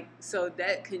just like, so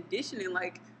that conditioning,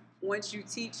 like, once you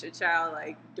teach a child,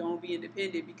 like, don't be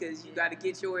independent because you got to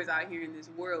get yours out here in this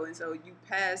world. And so you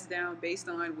pass down based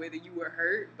on whether you were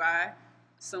hurt by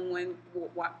someone,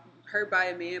 hurt by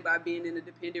a man by being in a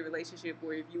dependent relationship,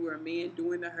 or if you were a man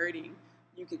doing the hurting,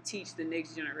 you could teach the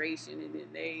next generation, and then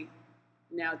they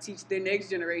now teach the next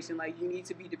generation, like, you need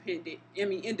to be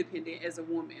independent as a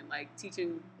woman, like,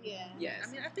 teaching. Yeah. Yes.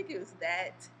 I mean, I think it was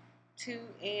that too,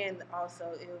 and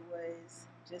also it was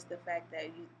just the fact that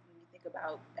when you think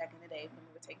about back in the day,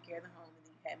 women were taking care of the home, and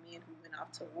then you had men who went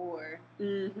off to war.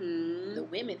 The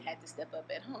women had to step up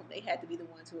at home. They had to be the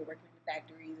ones who were working in the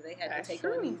factories. They had to take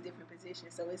on these different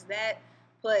positions. So it's that,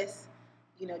 plus,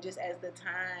 just as the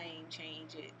time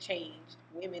changed,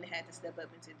 women had to step up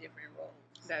into different roles.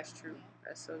 That's true.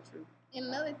 That's so true. And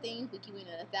another thing, we keep it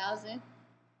at 1,000.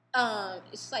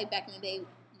 It's just like back in the day,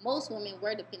 most women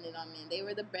were dependent on men. They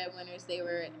were the breadwinners. They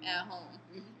were at home.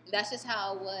 That's just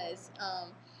how it was.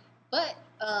 But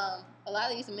a lot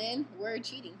of these men were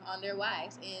cheating on their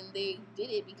wives, and they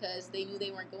did it because they knew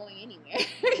they weren't going anywhere.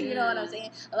 You know what I'm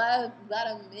saying? A lot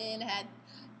of men had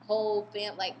whole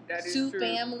two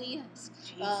families,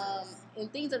 Jesus.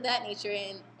 and things of that nature,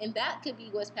 and that could be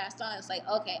what's passed on. It's like,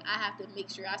 okay, I have to make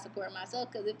sure I support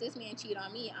myself, because if this man cheat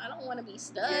on me, I don't want to be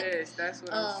stuck. Yes, that's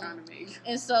what I was trying to make.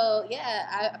 And so, yeah,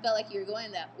 I felt like you were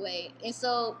going that way. And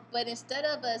so, but instead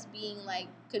of us being like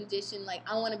conditioned, like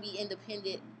I want to be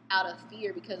independent out of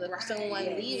fear because of someone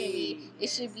leaving me, it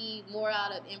should be more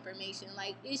out of information.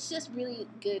 Like, it's just really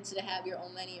good to have your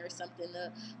own money or something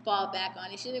to fall back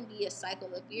on. It shouldn't be a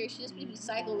cycle of fear. It should just be a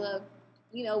cycle of,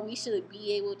 we should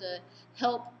be able to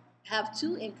help have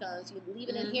two incomes. You leave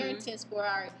an inheritance for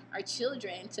our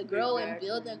children to grow and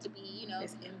build them to be,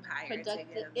 this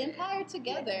productive empire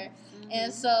together.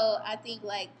 And so I think,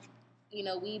 like,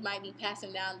 we might be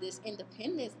passing down this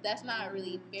independence. That's not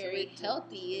really very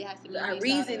healthy. It has to be. Our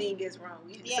reasoning is wrong.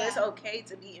 So it's okay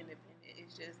to be independent.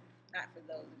 It's just not for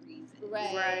those reasons.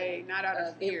 Right. Not out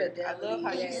of fear. I love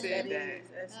how you said that.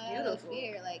 That's beautiful. Out of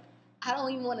fear. Like, I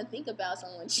don't even want to think about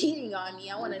someone cheating on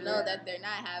me. I want to know that they're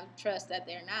not, have trust that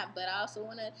they're not. But I also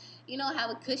want to, have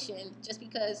a cushion, just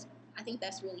because I think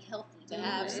that's really healthy to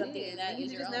have something that you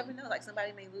is your just own. never know. Like,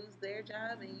 somebody may lose their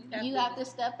job, and you have to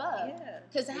step up. Yeah,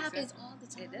 because it happens all the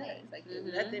time. It does. Like,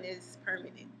 nothing is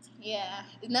permanent. Yeah,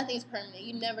 nothing's permanent.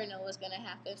 You never know what's gonna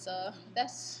happen. So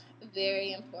that's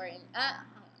very important.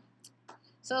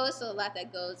 So it's a lot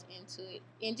that goes into it.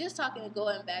 And just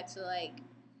going back to like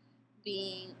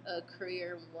being a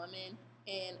career woman,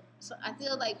 and so I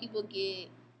feel like people give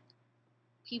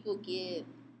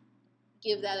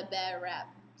that a bad rap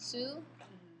too.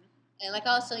 And like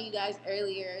I was telling you guys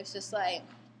earlier, it's just like,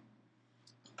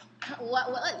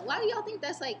 why do y'all think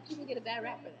that's like people get a bad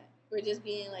rap for that? For just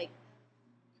being like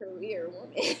career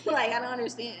woman. Like, I don't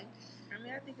understand. I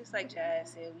mean, I think it's like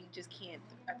Jazz said, we just can't.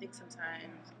 I think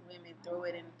sometimes women throw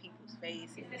it in people's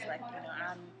face, and it's like,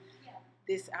 I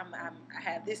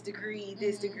have this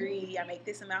degree, I make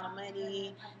this amount of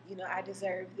money, I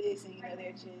deserve this, and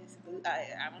they're just,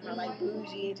 I don't know, like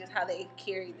bougie, and just how they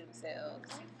carry themselves.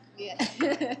 Yeah.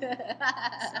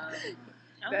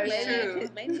 That's true.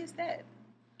 Maybe it's that.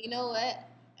 You know what?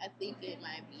 I think it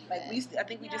might be like that. I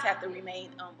think we just have to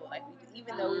remain humble. Like,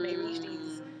 even though we may reach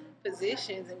these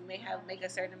positions and we may make a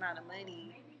certain amount of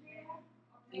money,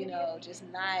 just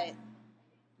not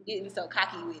getting so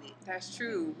cocky with it. That's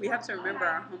true. We have to remember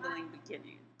our humbling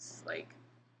beginnings. Like,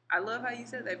 I love how you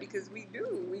said that, because we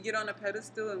do. We get on a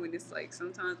pedestal, and when it's like,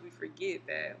 sometimes we forget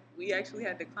that we actually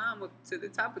had to climb up to the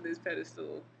top of this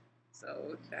pedestal.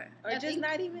 So that, or just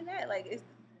not even that. Like,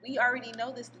 we already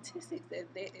know the statistics that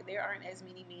there aren't as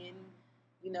many men,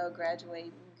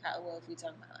 graduating. Well, if we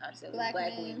talk about ourselves, black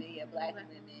women, black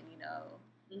women,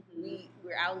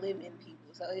 we're outliving people.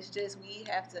 So it's just, we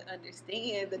have to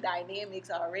understand the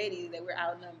dynamics already, that we're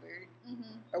outnumbered,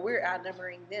 or we're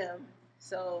outnumbering them.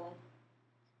 So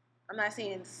I'm not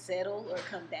saying settle or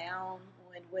come down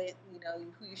on what,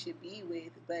 who you should be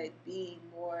with, but being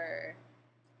more,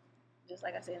 just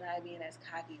like I said, not being as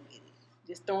cocky with it.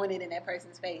 Just throwing it in that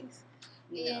person's face.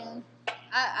 You know?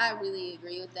 I really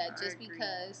agree with that,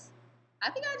 because I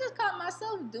think I just caught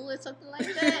myself doing something like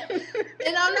that.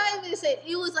 And I'm not even saying,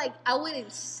 it was like, I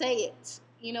wouldn't say it.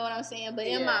 You know what I'm saying? But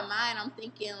in my mind, I'm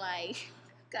thinking like,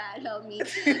 God help me.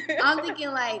 I'm thinking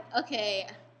like, okay,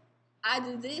 I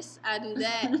do this, I do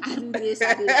that, I do this,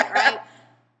 I do that, right?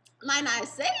 Might not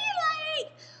say it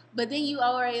like, but then you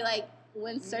already like,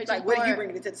 when searching like, what are you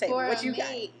bringing to the table? What you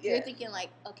got? You're thinking like,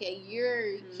 okay,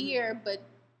 you're here, but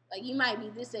like, you might be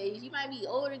this age, you might be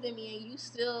older than me, and you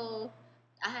still,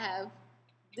 I have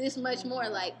this much more.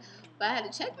 Like, but I had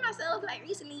to check myself like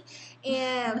recently,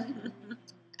 and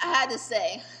I had to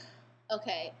say,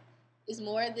 okay, it's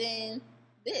more than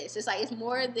this. It's like, it's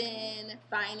more than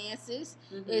finances.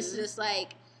 It's just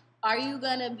like, are you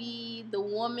gonna be the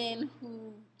woman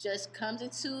who just comes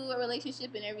into a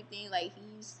relationship and everything, like,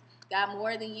 he's got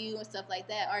more than you and stuff like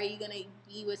that? Are you gonna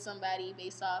be with somebody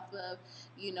based off of,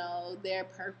 their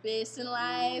purpose in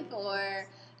life, or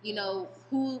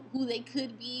who they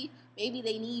could be? Maybe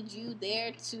they need you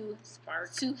there to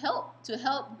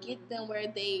help get them where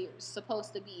they're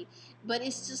supposed to be. But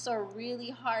it's just a really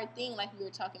hard thing, like we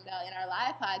were talking about in our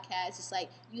live podcast. It's like,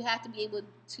 you have to be able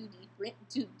to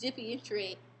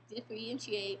differentiate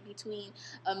between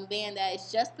a man that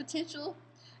is just potential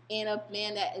and a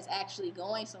man that is actually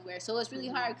going somewhere. So it's really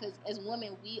hard, because as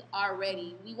women, we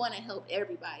want to help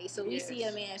everybody. So we see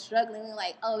a man struggling, we're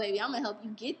like, oh, baby, I'm going to help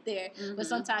you get there. But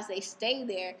sometimes they stay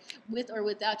there with or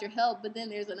without your help. But then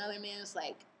there's another man that's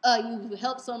like, oh, you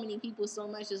helped so many people so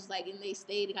much, it's like, and they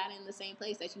stayed kind of in the same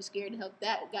place, that you scared to help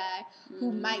that guy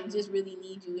who might just really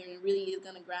need you and really is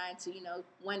going to grind to,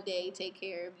 one day take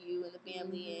care of you and the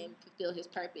family and fulfill his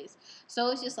purpose. So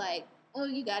it's just like, Well,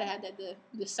 you gotta have that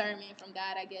discernment from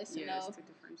God, I guess, to know to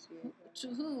differentiate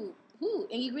to who,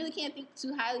 and you really can't think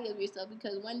too highly of yourself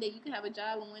because one day you can have a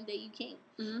job and one day you can't,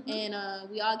 and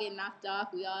we all get knocked off.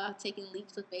 We all taking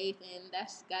leaps of faith, and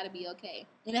that's got to be okay.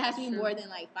 And it has to be more than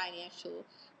like financial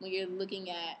when you're looking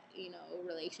at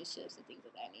relationships and things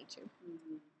of that nature.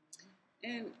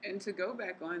 And to go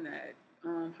back on that,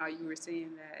 how you were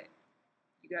saying that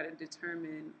you got to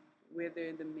determine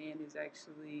whether the man is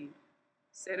actually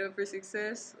set up for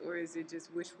success or is it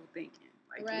just wishful thinking?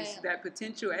 Like, is that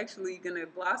potential actually going to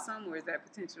blossom or is that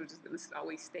potential just going to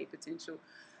always stay potential?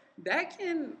 That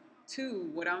can, too,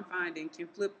 what I'm finding, can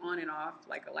flip on and off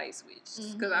like a light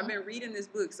switch. Because I've been reading this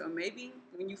book, so maybe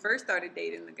when you first started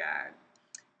dating the guy,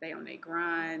 they on their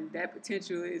grind, that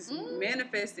potential is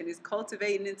manifesting, is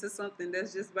cultivating into something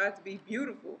that's just about to be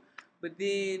beautiful. But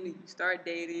then you start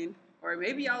dating, or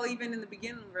maybe y'all even in the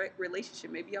beginning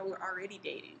relationship, maybe y'all were already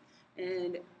dating,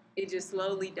 and it just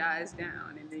slowly dies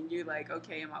down. And then you're like,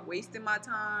 okay, am I wasting my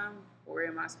time, or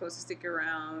am I supposed to stick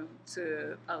around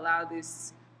to allow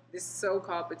this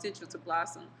so-called potential to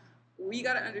blossom? We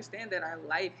got to understand that our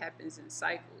life happens in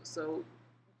cycles. So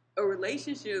a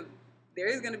relationship, there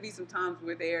is going to be some times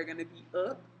where they are going to be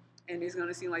up and it's going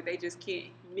to seem like they just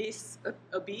can't miss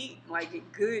a beat. Like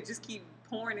it could just keep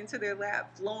pouring into their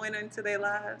lap, flowing into their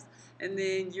lives. And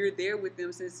then you're there with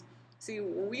them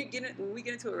when we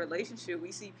get into a relationship,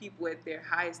 we see people at their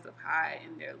highest of high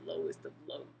and their lowest of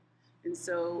low. And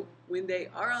so when they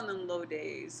are on them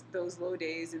those low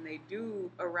days, and they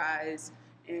do arise,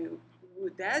 and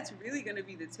that's really going to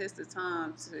be the test of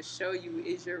time to show you,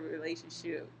 is your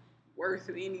relationship worth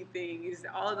anything? Is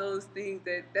all those things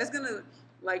that's going to,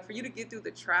 like, for you to get through the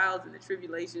trials and the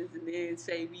tribulations and then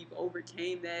say we've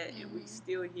overcame that and we're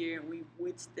still here and we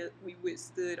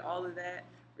withstood all of that.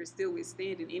 We're still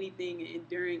withstanding anything and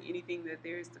enduring anything that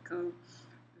there is to come.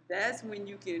 That's when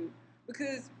you can,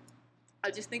 because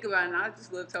I just think about it, and I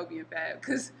just love Toby and Fab,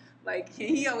 because like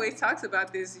he always talks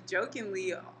about this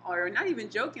jokingly, or not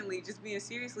even jokingly, just being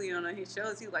seriously on his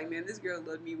shows. He's like, man, this girl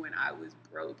loved me when I was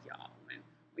broke, y'all.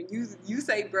 When you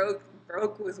say broke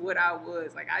was what I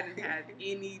was. Like, I didn't have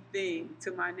anything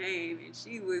to my name, and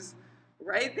she was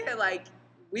right there, like,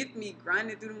 with me,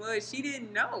 grinding through the mud. She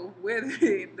didn't know whether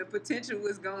the potential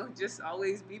was going to just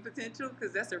always be potential,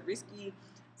 because that's a risky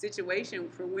situation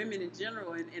for women in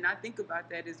general. And I think about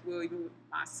that as well, even with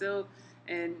myself,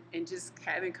 and just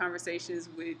having conversations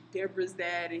with Deborah's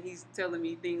dad, and he's telling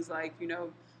me things like,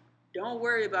 don't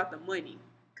worry about the money,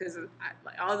 because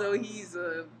although he's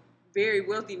a very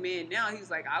wealthy man now,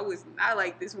 he's like, I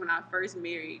like this when I first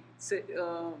married his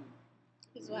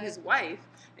wife.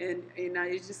 And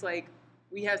it's just like,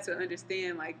 we have to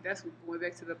understand, like, that's going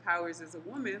back to the powers as a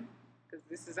woman, because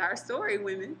this is our story,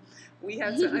 women. We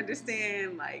have to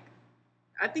understand, like,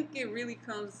 I think it really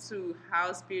comes to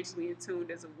how spiritually in tune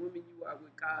as a woman you are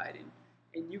with God,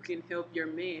 and you can help your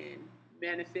man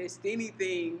manifest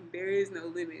anything. There is no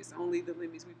limits, only the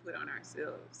limits we put on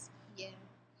ourselves. Yeah.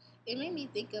 It made me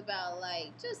think about,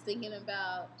 like, just thinking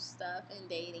about stuff and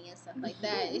dating and stuff like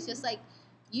that. It's just like,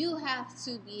 you have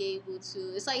to be able to,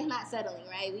 it's like not settling,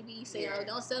 right? We be saying,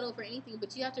 don't settle for anything,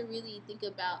 but you have to really think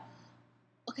about,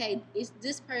 okay, is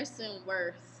this person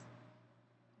worth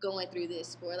going through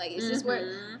this for? Like, is this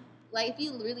worth, like, if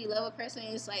you really love a person,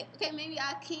 it's like, okay, maybe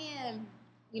I can,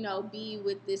 be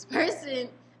with this person,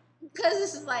 because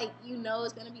this is like,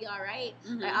 it's going to be all right.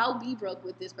 Like, I'll be broke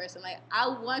with this person. Like, I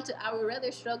would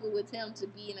rather struggle with him to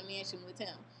be in a mansion with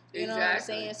him. You know what I'm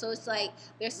saying? So it's like,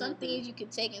 there's some things you can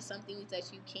take and some things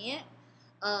that you can't.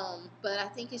 But I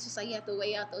think it's just like, you have to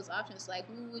weigh out those options. Like,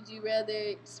 who would you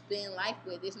rather spend life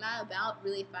with? It's not about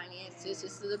really finances. It's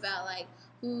just about, like,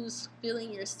 who's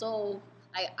filling your soul.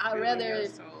 Like, I'd rather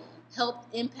help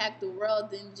impact the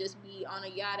world than just be on a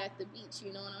yacht at the beach.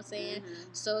 You know what I'm saying?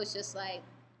 So it's just like,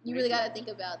 you really got to think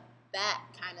about that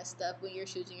kind of stuff when you're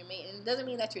choosing your mate. And it doesn't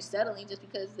mean that you're settling just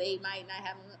because they might not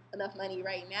have enough money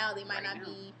right now. They might not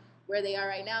be where they are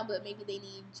right now, but maybe they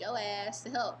need your ass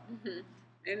to help.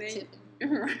 And then,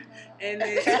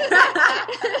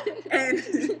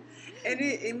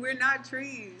 and we're not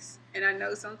trees. And I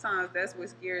know sometimes that's what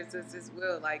scares us as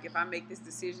well. Like, if I make this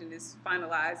decision, it's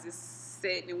finalized, it's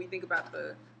set, and we think about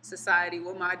the society,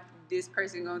 what this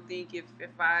person gonna think if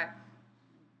I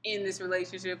in this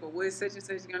relationship, or what is such and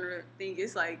such gonna think?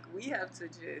 It's like, we have to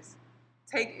just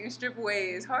take and strip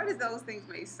away, as hard as those things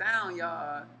may sound,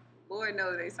 y'all. Lord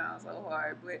knows they sound so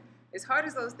hard, but as hard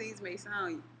as those things may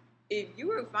sound, if you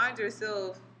were to find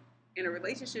yourself in a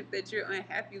relationship that you're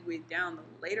unhappy with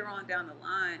later on down the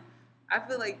line, I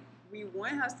feel like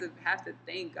one has to have to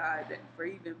thank God that for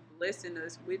even blessing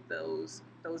us with those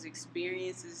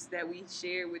experiences that we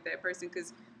share with that person,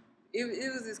 because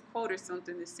it was this quote or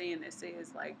something that's saying that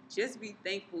says like, just be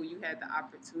thankful you had the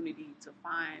opportunity to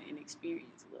find and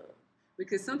experience love,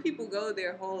 because some people go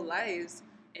their whole lives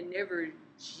and never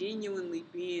genuinely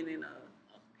being in a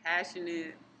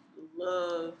passionate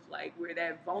love, like where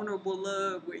that vulnerable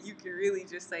love where you can really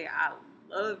just say I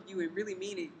love you and really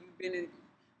mean it. You've been in,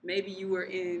 maybe you were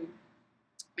in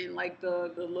like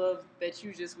the love that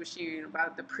you just were sharing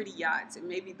about, the pretty yachts and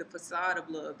maybe the facade of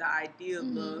love, the idea of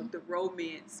love, the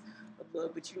romance of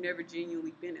love, but you never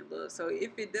genuinely been in love. So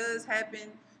if it does happen,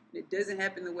 and it doesn't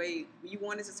happen the way you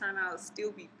want it to turn out,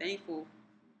 still be thankful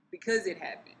because it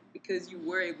happened, because you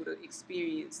were able to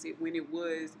experience it when it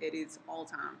was at its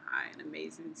all-time high and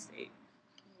amazing state.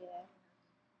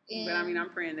 Yeah. But I mean, I'm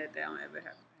praying that don't ever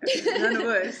happen. None of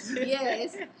us.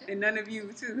 Yes. And none of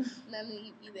you, too. None of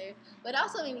you either. But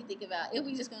also made me think about, if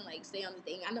we just going to, like, stay on the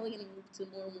thing. I know we're going to move to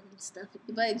more stuff.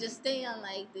 But just stay on,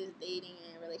 like, this dating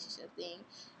and relationship thing.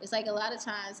 It's, like, a lot of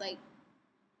times, like,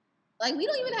 we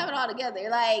don't even have it all together.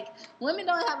 Like, women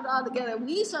don't have it all together.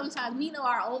 We know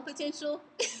our own potential.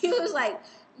 It was like,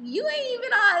 you ain't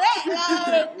even all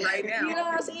that. Like, right now. You know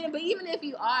what I'm saying? But even if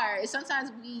you are,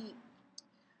 sometimes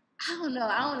I don't know.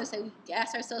 I don't want to say we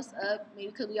gas ourselves up, maybe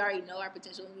because we already know our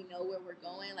potential and we know where we're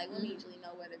going. Like, women usually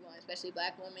know where they're going, especially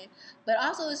black women. But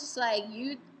also, it's just like,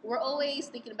 we're always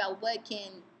thinking about, what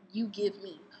can you give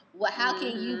me? How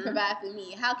can you provide for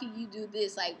me? How can you do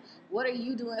this? Like, what are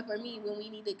you doing for me? When we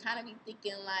need to kind of be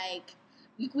thinking, like,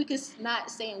 we could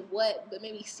not saying what, but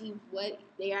maybe see what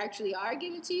they actually are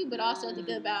giving to you, but also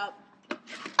thinking about,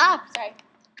 sorry.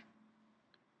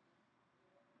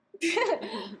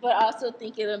 But also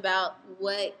thinking about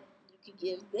what you could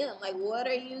give them. Like, what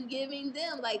are you giving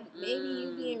them? Like,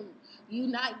 maybe you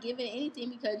not giving anything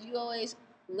because you always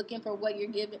looking for what you're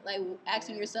giving, like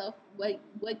asking yourself, what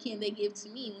can they give to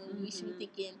me? When we should be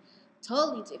thinking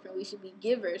totally different. We should be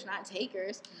givers, not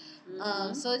takers.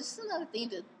 So it's just another thing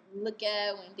to look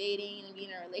at when dating and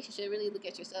being in a relationship. Really look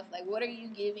at yourself. Like, what are you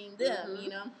giving them? You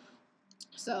know.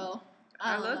 So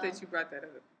I love that you brought that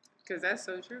up, because that's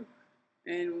so true.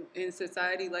 And in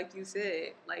society, like you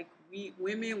said, like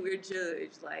we're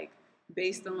judged like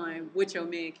based on what your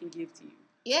man can give to you.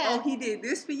 Yeah. Oh, he did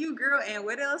this for you, girl, and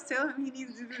what else? Tell him he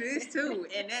needs to do this too,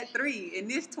 and that 3, and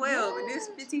this 12, and this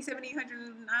 15, 17,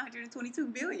 922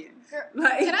 billion. Girl,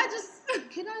 like, can I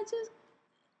just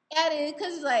add it?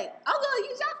 Because it's like, I'm gonna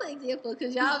use y'all for example,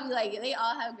 because y'all be like, they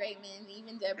all have great men.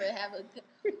 Even Deborah have a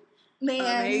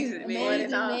amazing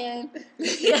man.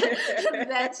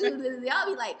 That too. Y'all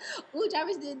be like, ooh,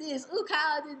 Jarvis did this. Ooh,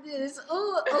 Kyle did this.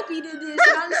 Ooh, Opie did this.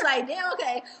 And I'm just like, damn,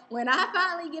 okay. When I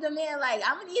finally get a man, like,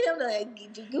 I'm gonna need him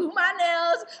to do my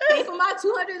nails, pay for my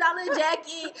 $200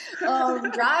 jacket,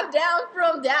 drive down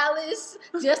from Dallas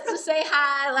just to say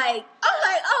hi. Like, I'm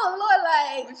like, oh Lord,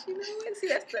 like. But you know what? See,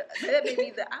 that may be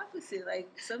the opposite. Like,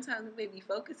 sometimes we may be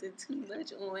focusing too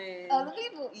much on other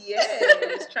people.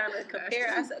 Yes, trying to compare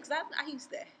ourselves. I used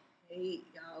to hate,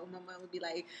 y'all. My mom would be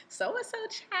like, so and so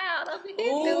child over here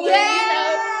doing,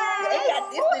 they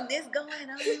got this and this going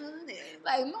on. And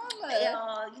like, mama, they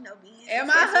all, being am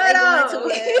I successful.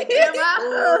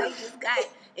 They just got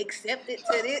accepted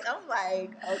to this. I'm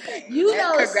like, okay.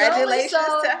 Congratulations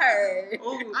to her.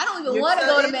 Ooh, I don't even want to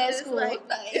go to med school. Like,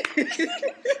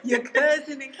 your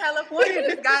cousin in California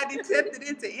just got accepted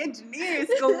into engineering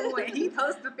school, and he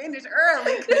supposed to finish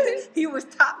early because he was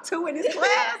top 2 in his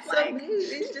class. So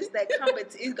it's just that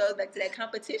it goes back to that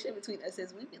competition between us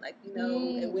as women. Like,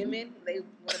 and women, they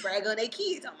want to brag on their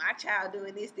kids. Oh, my child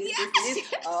doing this, this.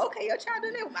 Oh, okay, your child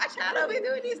doing that. My child over here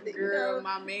doing this. Girl,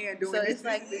 my man doing this. So it's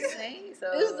like the same. So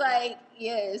it's like,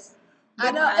 yes.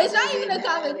 I know it's not even a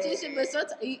competition, but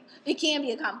sometimes it can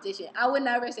be a competition. I would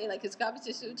never say like it's a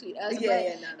competition between us, but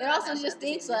it also just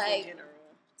thinks like,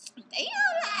 damn,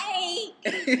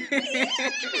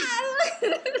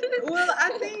 Well,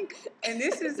 I think, and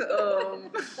this is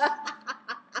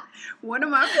one of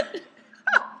my,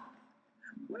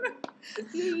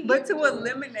 but to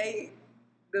eliminate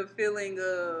the feeling,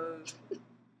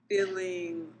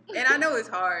 and I know it's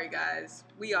hard, guys.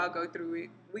 We all go through it.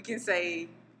 We can say,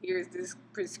 here's this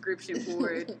prescription for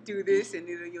it, do this, and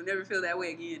you'll never feel that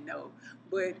way again. No.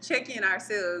 But check in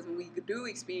ourselves when we do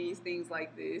experience things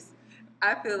like this.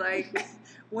 I feel like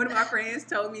one of my friends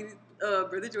told me,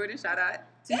 Brother Jordan, shout out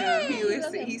to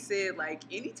him. He said, like,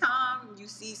 anytime you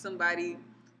see somebody,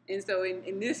 and so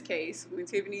in this case, when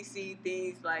Tiffany see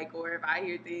things like, or if I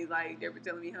hear things like, they were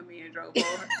telling me her man drove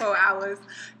 4 hours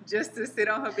just to sit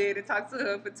on her bed and talk to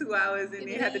her for 2 hours and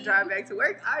then had to drive back to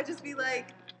work, I'd just be like,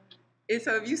 And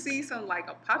so if you see some like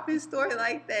a popping story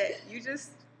like that, you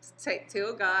just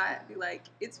tell God, be like,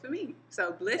 it's for me.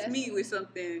 So bless me with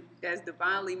something that's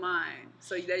divinely mine,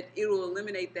 so that it will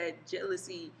eliminate that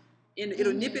jealousy. And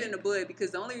it'll nip it in the bud,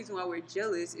 because the only reason why we're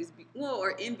jealous is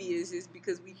or envious is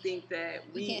because we think that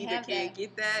we either can't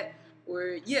get that,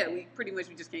 or we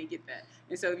just can't get that.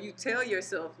 And so if you tell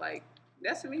yourself like,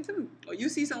 that's for me too, or you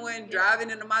see someone driving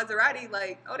in a Maserati,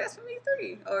 like, oh, that's for me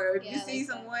too, or if you see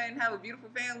someone have a beautiful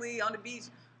family on the beach,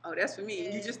 oh, that's for me.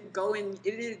 And you just go, and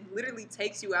it literally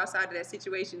takes you outside of that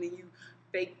situation, and you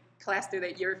fake plaster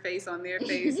your face on their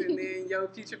face, and then your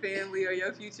future family or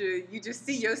your future, you just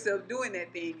see yourself doing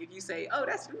that thing. If you say, oh,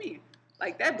 that's for me,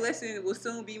 like, that blessing will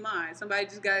soon be mine. Somebody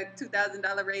just got a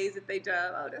 $2,000 raise at their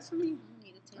job. Oh, that's for me.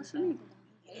 That's for me.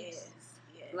 Yes.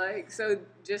 Like, so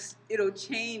just, it'll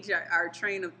change our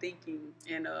train of thinking,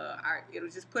 and it'll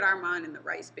just put our mind in the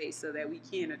right space so that we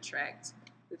can attract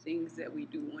the things that we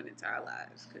do want into our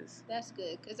lives. Cause that's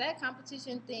good, because that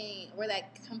competition thing, or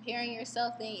that comparing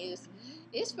yourself thing,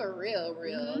 is for real.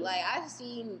 Like, I've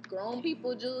seen grown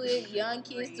people do it, young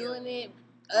kids doing it,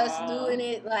 us doing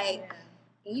it. Like,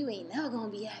 you ain't never gonna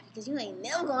be happy, because you ain't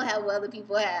never gonna have what other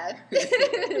people have.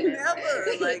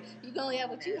 Never. Like, you can only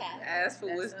have what you have. Ask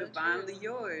for what's divinely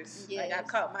yours. Yes. Like, I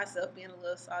caught myself being a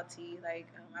little salty. Like,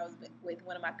 I was with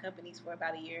one of my companies for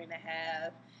about 1.5 years,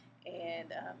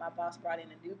 and my boss brought in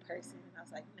a new person, and I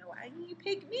was like, no, why didn't you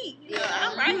pick me? You know,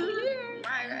 I'm right here.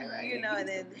 Right. You know, and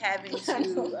then having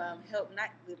to help, not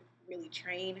really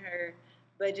train her,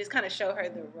 but just kind of show her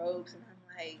the ropes. And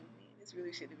I'm like, man, this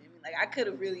really should have been me. Like, I could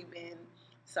have really been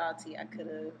salty. I could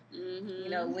have, you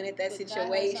know, went at that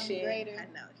situation. I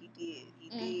know he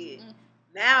did.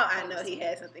 Now I know he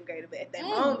had something greater, but at that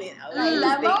moment, I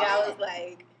was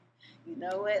like, you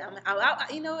know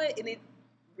what? You know what? And it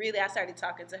really, I started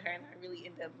talking to her, and I really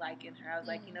ended up liking her. I was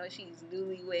like, you know, she's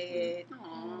newlywed.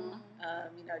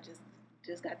 You know,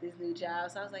 just got this new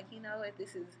job, so I was like, you know what?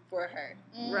 This is for her.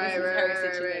 This is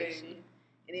her situation. Right.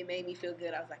 And it made me feel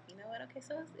good. I was like, you know what? Okay,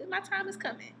 so my time is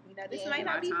coming. You know, this might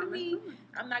not be for me.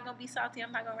 I'm not going to be salty.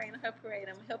 I'm not going to rain on her parade.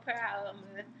 I'm going to help her out. I'm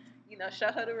going to, you know,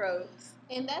 show her the ropes.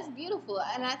 And that's beautiful.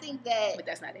 And I think that... But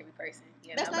that's not every person. You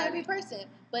know, that's not every person.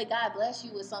 But God bless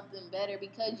you with something better,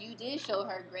 because you did show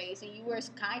her grace and you were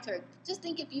kind to her. Just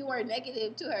think, if you were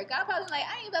negative to her, God probably like,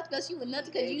 I ain't about to bless you with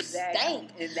nothing because you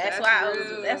stank. And that's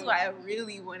why I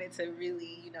really wanted to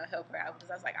really, you know, help her out,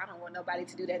 because I was like, I don't want nobody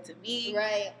to do that to me.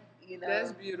 Right. You know,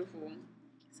 that's beautiful.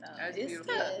 So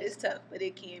it's tough, but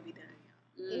it can be done.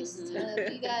 It's tough.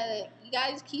 You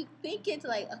guys keep thinking to,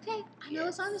 like, okay, I know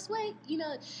it's on its way. You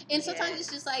know, and sometimes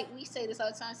it's just like, we say this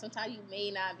all the time. Sometimes you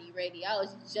may not be ready. I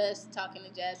was just talking to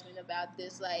Jasmine about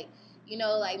this, like, you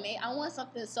know, like, I want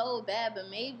something so bad, but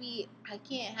maybe I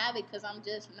can't have it because I'm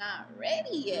just not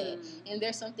ready yet. And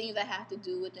there's some things I have to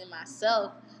do within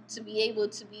myself to be able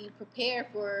to be prepared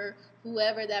for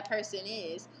whoever that person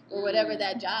is, or whatever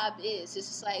that job is. It's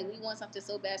just like, we want something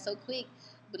so bad, so quick,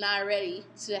 but not ready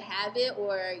to have it,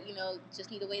 or, you know,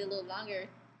 just need to wait a little longer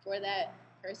for that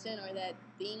person or that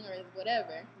thing or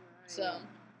whatever. Right. So,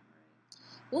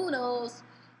 who knows?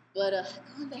 But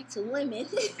going back to women.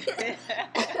 That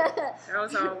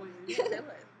was all women. That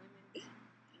was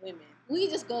women. We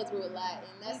just go through a lot,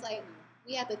 and that's like,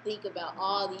 we have to think about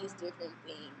all these different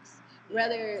things.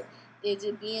 Whether is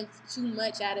it being too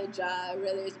much at a job,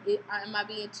 whether am I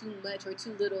being too much or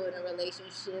too little in a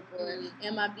relationship, or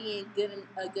am I being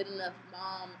a good enough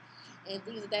mom, and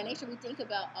things of that nature. We think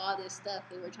about all this stuff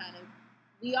that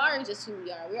we are just who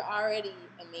we are. We're already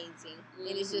amazing.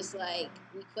 And it's just like,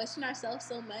 we question ourselves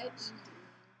so much.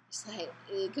 It's like,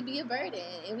 it could be a burden.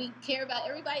 And we care about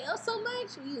everybody else so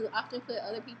much. We often put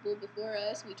other people before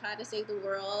us. We try to save the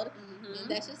world. And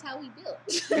that's just how we build.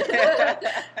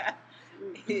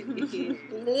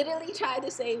 Literally trying to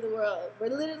save the world. We're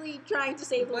literally trying to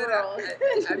save the world.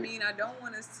 I mean, I don't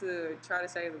want us to try to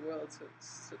save the world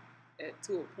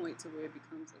to a point to where it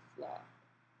becomes a flaw.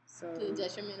 So, to the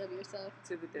detriment of yourself.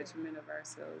 To the detriment of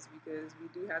ourselves, because we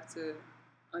do have to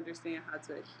understand how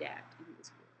to adapt in this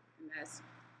world. And that's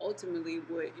ultimately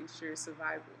what ensures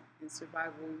survival. And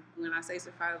survival, when I say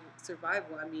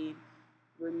survival, I mean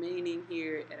remaining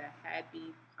here at a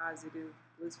happy, positive,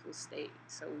 blissful state.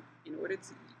 So in order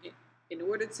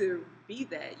to be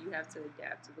that, you have to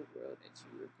adapt to the world that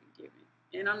you have been given.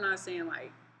 And I'm not saying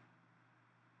like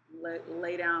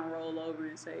lay down, roll over,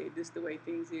 and say this is the way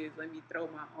things is. Let me throw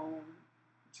my own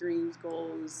dreams,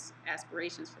 goals,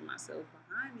 aspirations for myself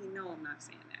behind me. No, I'm not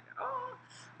saying that at all.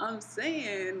 I'm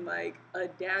saying like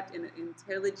adapt in an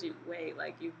intelligent way.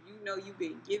 Like if you know you've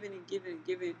been given and given and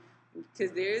given,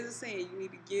 because there is a saying, you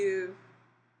need to give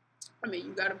I mean,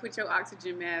 you got to put your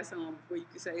oxygen mask on before you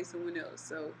can save someone else.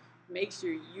 So make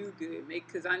sure you good.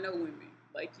 Because I know women,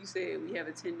 like you said, we have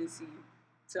a tendency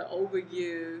to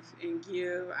overgive and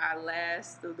give our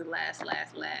last of the last.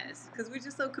 Because we're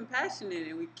just so compassionate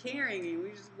and we're caring and we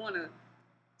just want to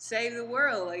save the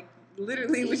world. Like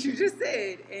literally what you just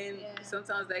said. And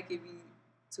sometimes that can be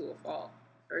to a fault.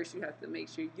 First, you have to make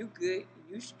sure you good,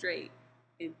 you straight,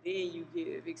 and then you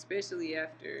give, especially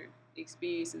after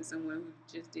experiencing someone who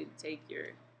just didn't take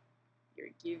your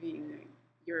giving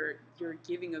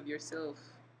of yourself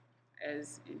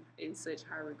as in such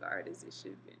high regard as it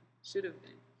should have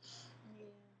been. Yeah.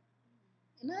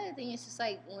 Another thing is just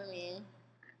like women.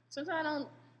 Sometimes I don't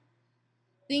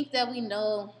think that we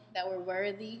know that we're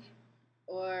worthy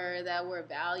or that we're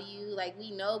valued. Like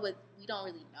we know, but we don't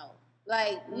really know.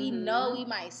 Like we know we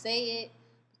might say it,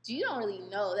 but you don't really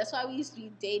know. That's why we used to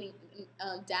be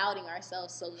doubting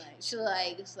ourselves so much.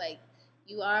 Like it's like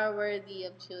you are worthy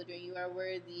of children. You are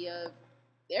worthy of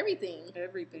everything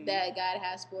that God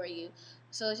has for you.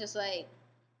 So it's just like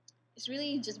it's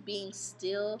really just being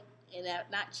still and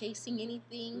not chasing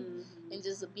anything and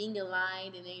just being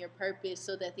aligned and in your purpose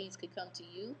so that things could come to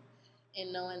you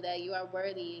and knowing that you are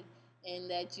worthy and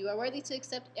that you are worthy to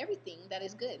accept everything that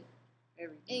is good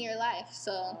in your life.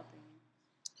 So I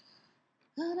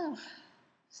don't know.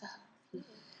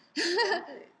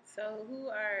 So who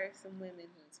are some women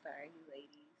who inspire you,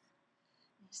 ladies?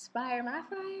 Inspire my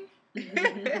fire?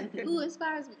 Who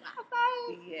inspires my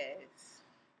fire? Yes.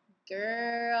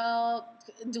 Girl,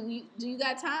 do you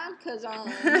got time? Cause top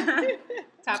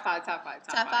five.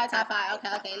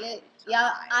 Okay.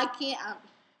 Y'all, I can't.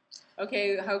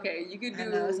 Okay. You could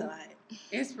do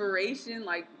inspiration,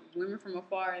 like women from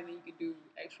afar, and then you could do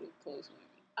actual close women.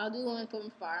 I'll do women from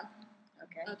afar.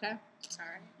 Okay. All right.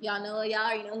 Y'all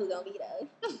already know who's gonna be though.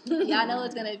 Y'all know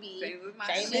it's gonna be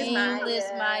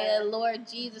Shameless Maya, Lord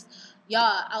Jesus.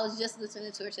 Y'all, I was just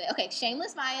listening to her today. Okay,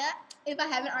 Shameless Maya. If I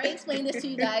haven't already explained this to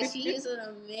you guys, she is an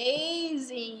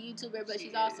amazing YouTuber, but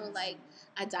she's also like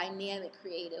a dynamic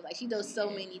creative. Like she does so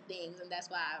many things, and that's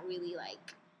why I really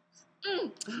like.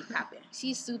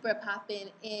 She's super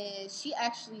popping, and she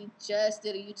actually just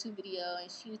did a YouTube video, and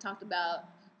she talked about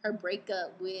her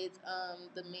breakup with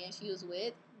the man she was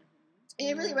with. And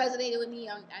it really resonated with me.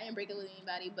 I didn't break up with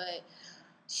anybody, but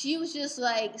she was just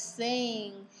like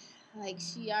saying, like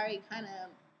she already kind of,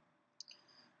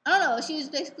 I don't know. She was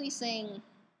basically saying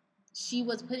she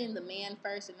was putting the man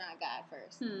first and not God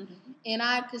first. And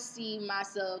I could see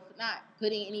myself not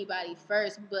putting anybody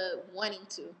first, but wanting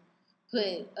to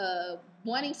put,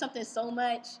 wanting something so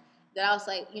much that I was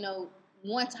like,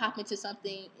 want to hop into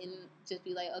something and just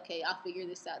be like, okay, I'll figure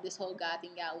this out, this whole God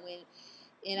thing out. When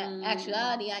in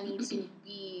actuality, I need to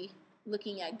be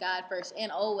looking at God first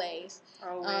and always.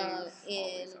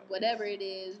 Whatever it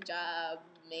is, job,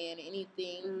 man,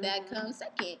 anything that comes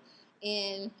second.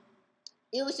 And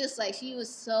it was just like she's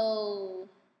so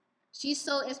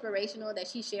inspirational that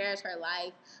she shares her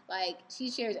life. Like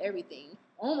she shares everything.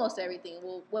 Almost everything,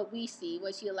 what we see,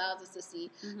 what she allows us to see,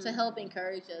 to help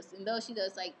encourage us. And though she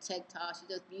does like tech talk, she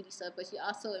does beauty stuff, but she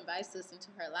also invites us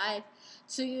into her life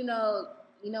to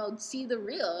see the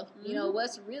real,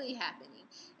 what's really happening,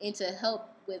 and to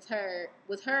help with her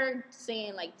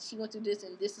saying like she went through this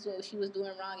and this is what she was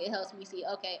doing wrong. It helps me see,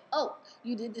 okay,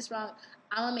 you did this wrong.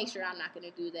 I'm gonna make sure I'm not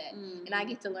gonna do that, and I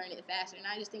get to learn it faster. And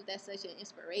I just think that's such an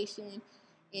inspiration,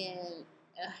 and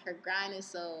her grind is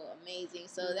so amazing.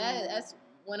 So that's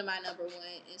one of my number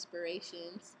one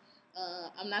inspirations.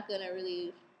 I'm not going to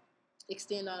really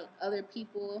extend on other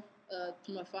people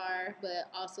from afar, but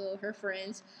also her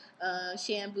friends.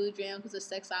 Shan Boudram, who's a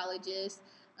sexologist.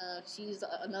 She's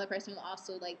another person who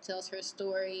also like tells her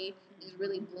story, is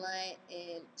really blunt,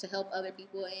 and to help other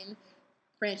people. And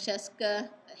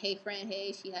Francesca, Hey Friend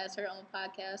Hey, she has her own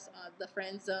podcast on The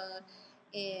Friend Zone.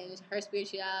 And her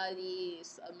spirituality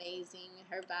is amazing.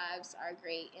 Her vibes are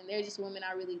great. And they're just women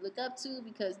I really look up to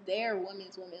because they're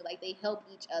women's women. Like, they help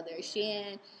each other.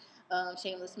 Shan,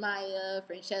 Shameless Maya,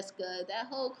 Francesca, that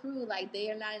whole crew, like, they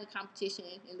are not in competition.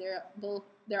 And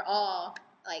they're all,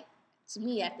 like, to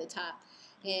me, at the top.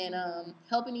 And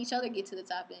helping each other get to the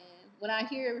top. And when I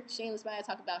hear Shameless Maya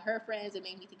talk about her friends, it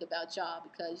made me think about y'all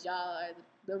because y'all are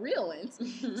the real ones.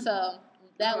 So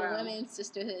that women's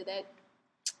sisterhood,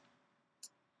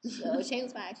 so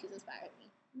Shameless Maya, she's inspired me.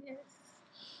 Yes.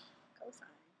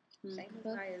 Co-sign. Shameless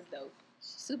Maya is dope.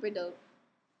 Super dope.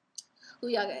 Who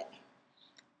y'all got?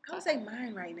 I would say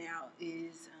mine right now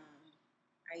is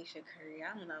Aisha Curry.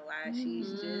 I don't know why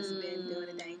she's just been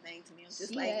doing the dang thing to me. I'm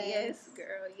just like, yes,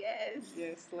 girl, yes.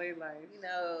 Yes, slay life.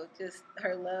 Just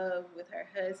her love with her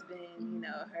husband,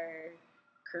 her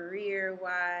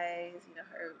career-wise,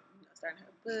 her, starting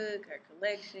her book, her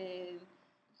collection,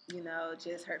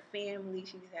 just her family.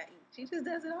 She just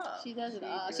does it all. She does it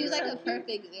all. She's like a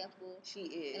perfect example. She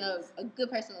is. And a good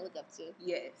person to look up to.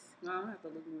 Yes. No, I'll have to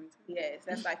look more into it. Yes,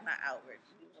 that's like my outward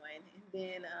one. And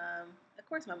then, of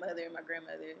course, my mother and my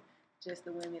grandmother, just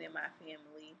the women in my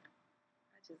family.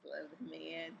 I just love them,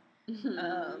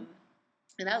 man.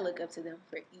 And I look up to them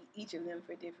for each of them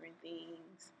for different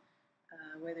things,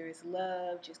 whether it's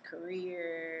love, just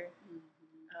career.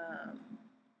 I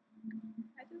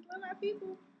just love my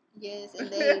people. Yes, and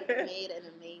they made an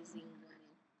amazing woman.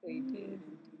 They did.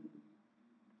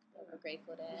 We're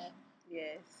grateful to have.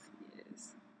 Yes.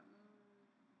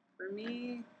 For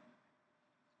me,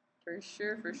 for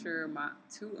sure, my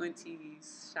two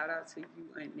aunties. Shout out to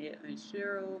you, Annette and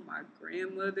Cheryl, my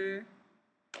grandmother.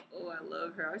 Oh, I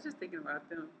love her. I was just thinking about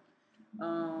them.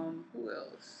 Who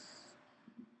else?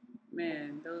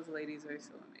 Man, those ladies are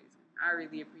so amazing. I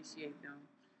really appreciate them.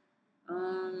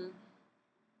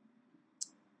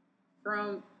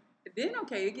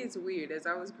 It gets weird. As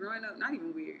I was growing up, not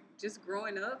even weird, just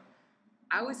growing up,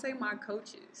 I would say my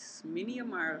coaches. Many of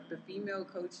the female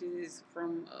coaches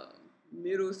from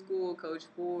middle school, Coach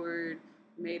Ford,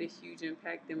 made a huge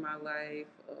impact in my life.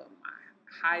 My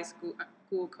high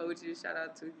school coaches, shout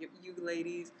out to you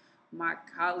ladies. My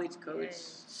college coach,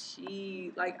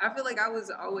 I feel like I was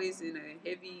always in a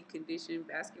heavy conditioned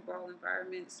basketball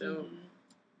environment. So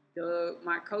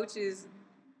my coaches,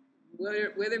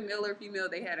 whether male or female,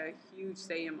 they had a huge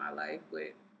say in my life.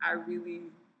 But I really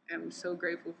am so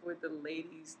grateful for the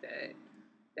ladies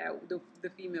the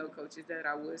female coaches that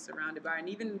I was surrounded by, and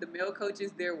even the male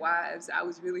coaches, their wives, I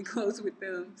was really close with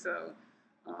them. So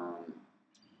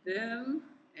them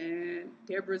and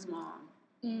Deborah's mom.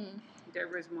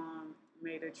 Deborah's mom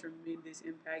made a tremendous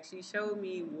impact. She showed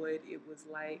me what it was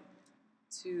like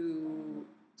to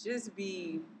just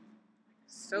be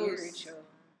so spiritual.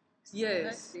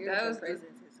 Yes, that was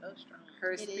presence is so strong.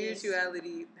 Her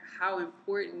spirituality, how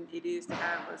important it is to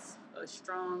have a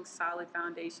strong, solid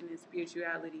foundation in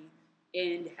spirituality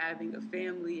and having a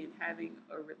family and having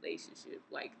a relationship.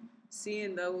 Like,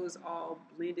 seeing those all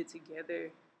blended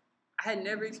together, I had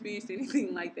never experienced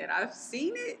anything like that. I've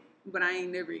seen it, but I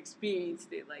ain't never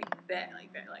experienced it like that.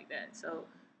 So,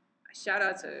 shout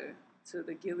out to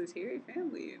the Gillis-Harry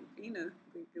family and Fina,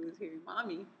 the Gillis-Harry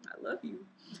mommy. I love you.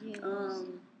 Yes.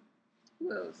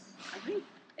 Who else? I think,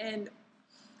 and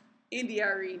India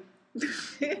Ari,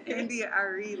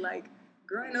 like,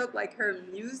 growing up, like, her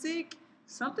music,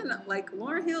 something like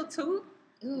Lauryn Hill too.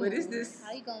 Ooh, but it's this.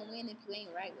 How you gonna win if you ain't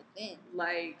right within?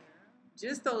 Like,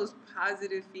 just those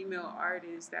positive female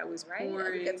artists that was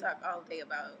pouring. We could talk all day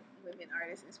about women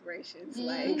artist inspirations.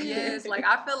 Yes, like,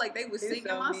 I felt like they was singing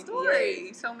my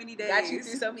story so many days. Got you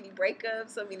through so many breakups,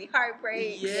 so many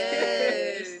heartbreaks.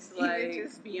 Yes, like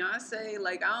just Beyonce.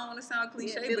 Like, I don't want to sound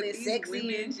cliche, but these sexy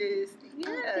women and just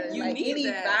you like need any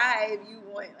that vibe you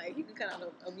want. Like, you can kind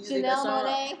of a music Janelle song.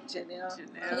 Monáe.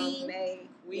 Janelle Monáe.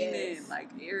 Women like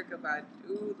Erykah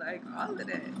Badu, like all of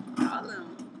that, all of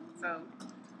them. So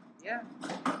yeah,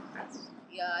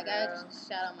 I gotta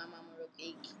shout out my mama real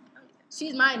quick.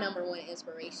 She's my number one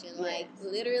inspiration. Yes. Like,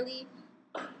 literally,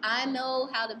 I know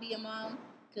how to be a mom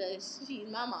because she's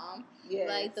my mom. Yes.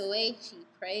 Like, the way she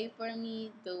prayed for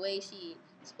me, the way she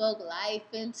spoke life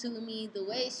into me, the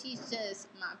way she's just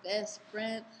my best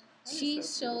friend. She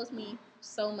shows me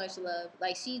so much love.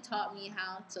 Like, she taught me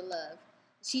how to love.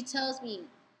 She tells me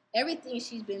everything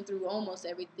she's been through, almost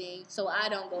everything, so I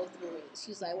don't go through it.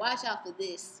 She's like, watch out for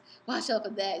this, watch out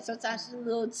for that. Sometimes she's a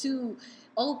little too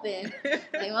open.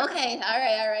 Like, okay, all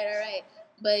right.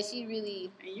 But she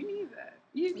really... And you need that.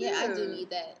 I do need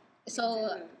that.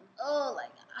 So,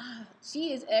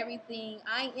 she is everything.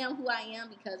 I am who I am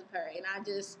because of her, and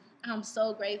I'm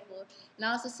so grateful. And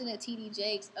I was listening to TD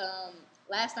Jakes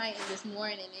last night and this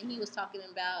morning, and he was talking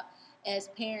about, as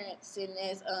parents and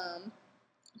as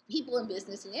people in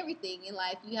business and everything in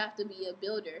life, you have to be a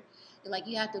builder. And, like,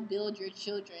 you have to build your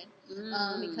children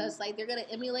because, like, they're going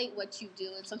to emulate what you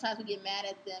do. And sometimes we get mad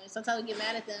at them. And sometimes we get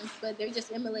mad at them, but they're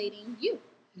just emulating you.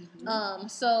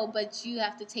 But you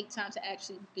have to take time to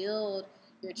actually build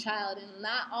your child. And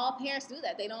not all parents do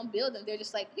that. They don't build them. They're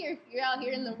just like, here, you're out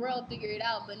here in the world, figure it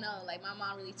out. But no, like, my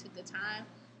mom really took the time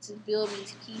to build me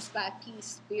piece by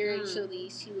piece spiritually.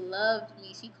 She loved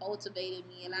me. She cultivated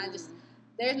me. And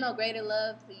there's no greater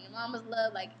love than your mama's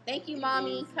love. Like, thank you,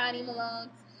 Mommy, Connie Malone.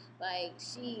 Like,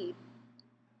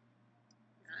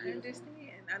 I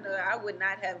understand. I know I would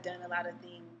not have done a lot of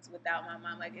things without my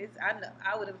mom. Like, I know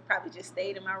I would have probably just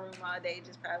stayed in my room all day,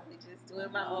 just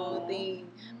doing my own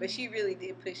thing. But she really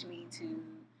did push me to,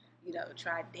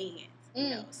 try dance. you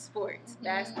know, sports,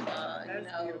 basketball, you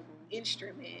know, beautiful.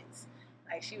 Instruments.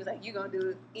 Like she was like, you're gonna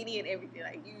do any and everything.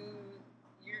 Like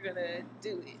you're gonna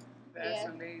do it. That's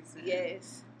amazing.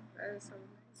 Yes. That is so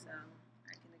amazing. So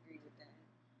I can agree with that.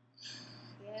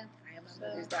 Yeah. I am my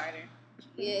mother's daughter.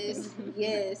 Yes,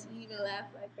 yes. You even laugh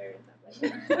like her and stuff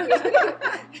like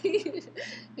that.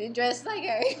 And dress like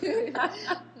her.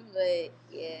 But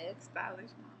yeah,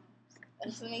 stylish moms.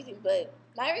 That's amazing. But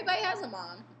not everybody has a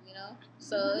mom, you know.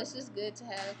 So it's just good to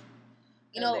have,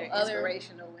 you know, other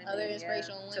inspirational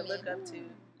women to look up to.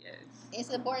 Yes, it's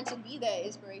important to be that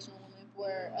inspirational woman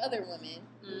for other women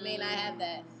who may not have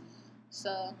that.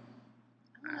 So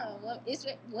I don't know. It's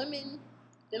women.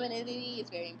 Femininity is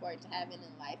very important to have in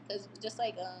life because just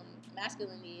like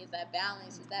masculinity is that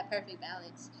balance, is that perfect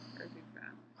balance. Perfect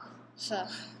balance. So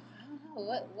I don't know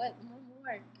what more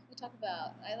can we talk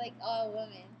about. I like all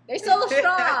women. They're so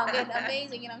strong and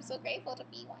amazing, and I'm so grateful to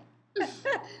be one.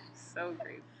 So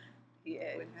grateful.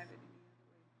 Yeah. Wouldn't have it any other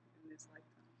way in this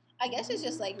lifetime. I guess it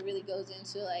just like really goes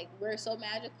into like we're so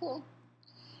magical,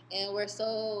 and we're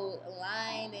so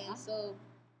aligned and so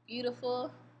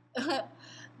beautiful.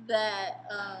 That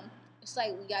it's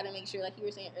like we got to make sure, like you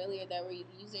were saying earlier, that we're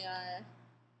using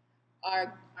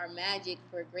our magic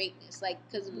for greatness. Like,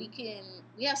 because we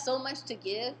have so much to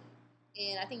give,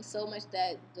 and I think so much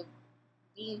that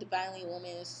being divinely woman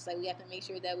is just like we have to make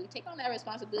sure that we take on that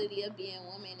responsibility of being a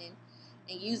woman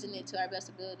and using it to our best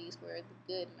abilities for the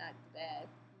good, not the bad.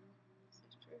 This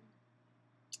is true.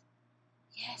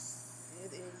 Yes,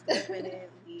 it is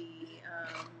definitely.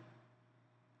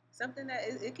 Something that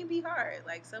it can be hard.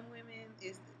 Like some women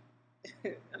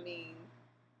I mean,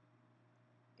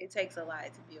 it takes a lot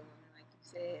to be a woman, like you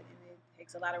said, and it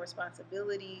takes a lot of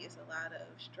responsibility. It's a lot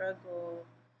of struggle,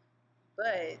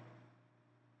 but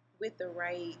with the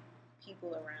right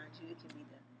people around you, it can be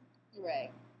done.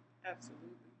 Right. Absolutely.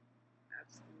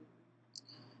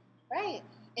 Right.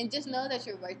 And just know that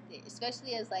you're worth it,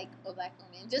 especially as like a black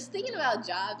woman. Just thinking about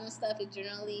jobs and stuff, and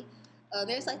generally.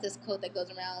 There's like this quote that goes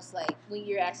around. It's like when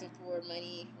you're asking for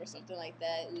money or something like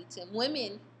that,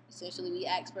 women essentially we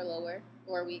ask for lower,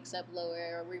 or we accept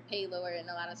lower, or we pay lower, and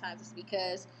a lot of times it's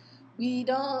because we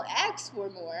don't ask for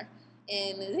more.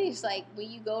 And it's like when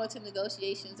you go into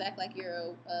negotiations, act like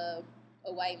you're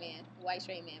a white man, a white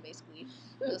straight man, basically.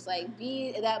 It's like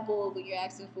be that bold when you're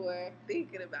asking for.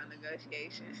 Thinking about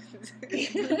negotiations,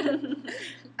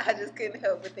 I just couldn't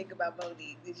help but think about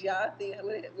Monique. Did y'all think?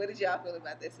 What did y'all feel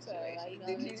about this situation?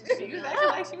 She was acting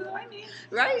like she was a white man,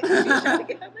 right? She was trying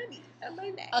to get her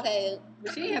money back. Okay,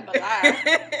 but she didn't have to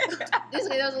lie.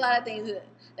 There's a lot of things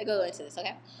that go into this.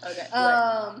 Okay.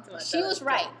 She was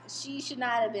right. She should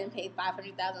not have been paid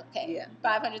 $500,000. Okay. Yeah.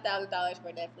 $500,000 for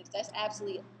Netflix. That's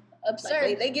absolutely absurd.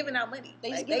 Like they giving out money.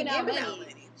 They just giving out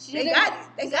money. They got it.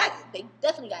 They got it. They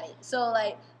definitely got it. So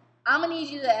like, I'm gonna need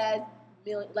you to add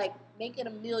make it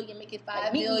 $1 million, make it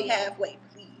 $5 million. Meet me halfway,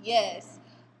 please. Yes,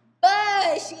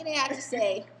 but she didn't have to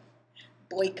say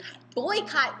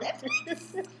boycott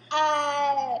Netflix.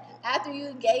 After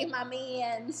you gave my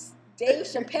man's Dave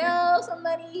Chappelle some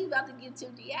money, you about to give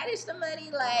Tim Diadish some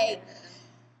money, like.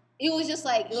 It was just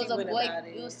like, it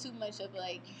was too much of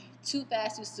like, too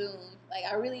fast, too soon. Like,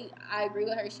 I agree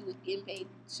with her. She was getting paid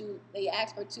they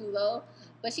asked for too low.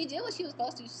 But she did what she was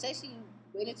supposed to. She said she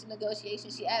went into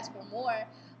negotiations. She asked for more.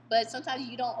 But sometimes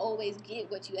you don't always get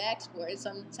what you asked for. And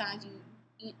sometimes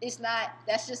it's not,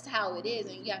 that's just how it is.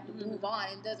 And you have to move on.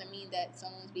 It doesn't mean that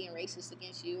someone's being racist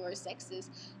against you or sexist.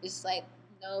 It's like,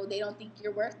 no, they don't think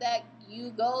you're worth that.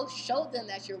 You go show them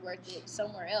that you're worth it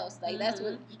somewhere else. Like, that's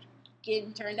what...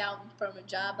 getting turned out from a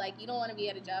job, like you don't want to be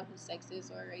at a job who's sexist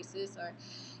or racist, or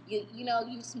you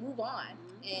just move on,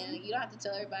 and you don't have to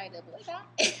tell everybody to boycott.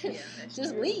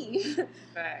 Just true. Leave.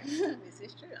 Right. This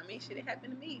is true. I mean, shit, it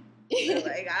happened to me. So,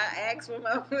 like I asked for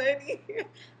my money,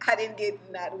 I didn't get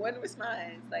not one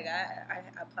response. Like I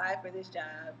applied for this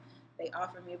job, they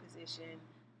offered me a position.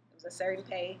 It was a certain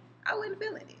pay. I wasn't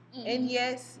feeling it, and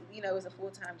yes, it was a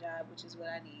full-time job, which is what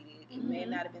I needed. It may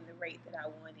not have been the rate that I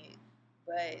wanted,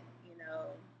 but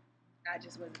I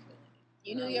just wasn't feeling it.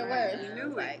 You knew your worth. You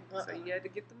knew it. So you had to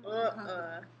get the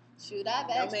money. Shoot, I've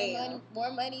asked for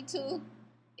more money too,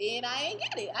 and I ain't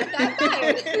get it. I got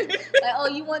fired. Like, oh,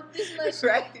 you want this much?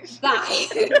 Right. Bye.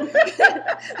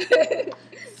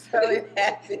 So it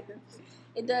happens.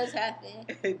 It does happen.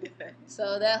 It does.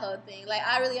 So that whole thing, like,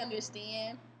 I really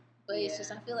understand, but it's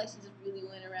just I feel like she just really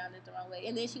went around it the wrong way,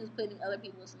 and then she was putting other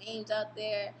people's names out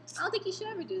there. I don't think you should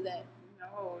ever do that.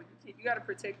 No, you got to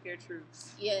protect their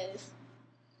truths. Yes.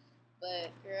 But,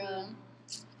 girl,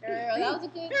 that was a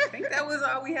good... I think that was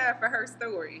all we had for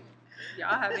HERstory.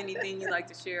 Y'all have anything you'd like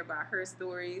to share about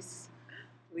HERstories?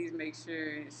 please make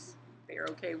sure they're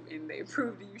okay and they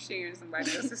approve of you sharing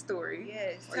somebody else's story.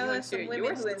 Yes. Tell us some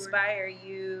women who inspire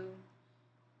you.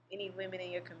 Any women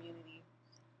in your community.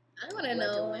 I want to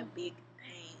know. Big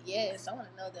things. Yes, I want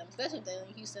to know them, especially if they're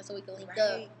in Houston, so we can link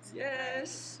up.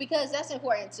 Yes. Because that's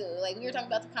important too. Like we were talking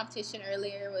about the competition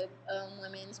earlier with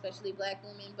women, especially Black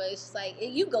women, but it's just like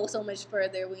you go so much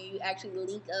further when you actually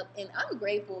link up. And I'm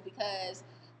grateful because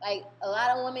like a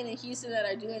lot of women in Houston that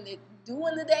are doing the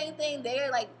dang thing,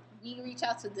 they're like we reach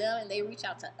out to them and they reach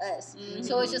out to us. Mm-hmm.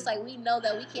 So it's just like we know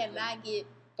that we cannot get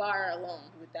far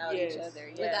alone without each other.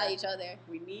 Yeah. Without each other.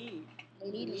 We need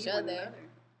each other.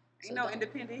 Ain't no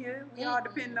independent here. We all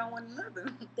depend on one another.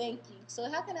 Thank you. So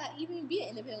how can I even be an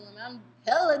independent woman? I'm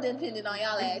hella dependent on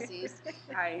y'all asses.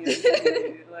 I am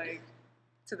dependent, like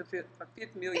to the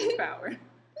fifth millionth power.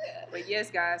 But yes,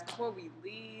 guys, before we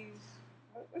leave,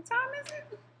 what time is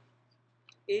it?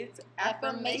 It's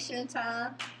affirmation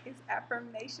time. It's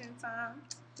affirmation time.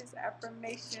 It's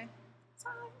affirmation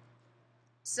time.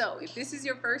 So, if this is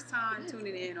your first time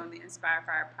tuning in on the Inspire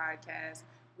Fire podcast,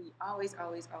 we always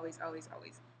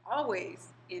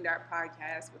end our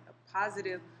podcast with a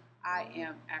positive I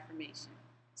am affirmation.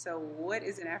 So, what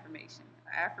is an affirmation?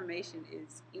 An affirmation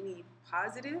is any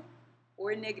positive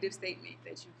or negative statement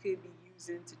that you could be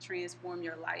using to transform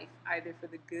your life, either for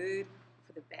the good or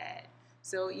for the bad.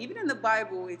 So, even in the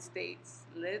Bible, it states,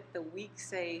 let the weak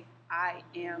say, I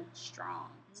am strong.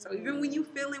 So, even when you're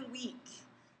feeling weak,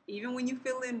 even when you're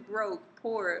feeling broke,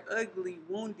 poor, ugly,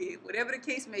 wounded, whatever the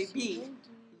case may be,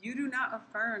 you do not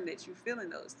affirm that you're feeling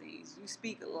those things. You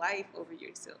speak life over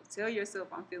yourself. Tell yourself,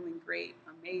 I'm feeling great,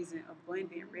 amazing,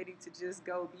 abundant, ready to just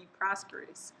go be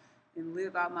prosperous and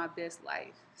live out my best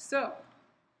life. So,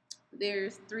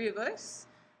 there's 3 of us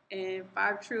and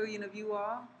 5 trillion of you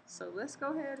all. So let's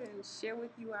go ahead and share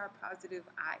with you our positive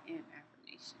I am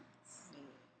affirmations.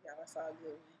 Yeah, y'all saw a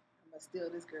good one. I'm gonna steal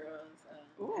this girl's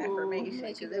affirmation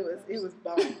because it was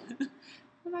bomb.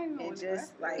 And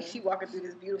just like she walking through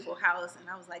this beautiful house, and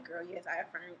I was like, girl, yes, I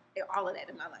affirm all of that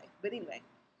in my life. But anyway,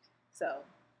 so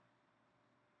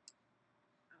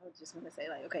I would just want to say,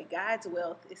 like, okay, God's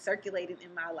wealth is circulating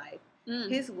in my life.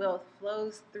 His wealth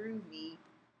flows to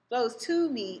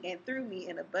me and through me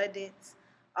in abundance.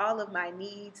 All of my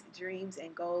needs, dreams,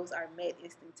 and goals are met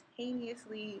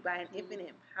instantaneously by an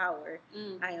infinite power.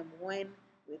 I am one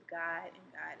with God,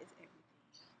 and God is everything.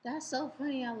 That's so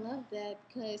funny. I love that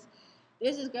because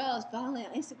there's this girl I was following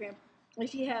on Instagram, and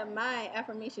she had my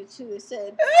affirmation too. It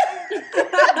said,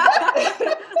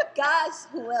 God's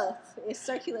wealth is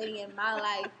circulating in my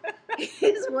life.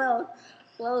 His wealth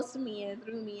flows to me and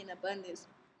through me in abundance.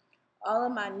 All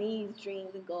of my needs,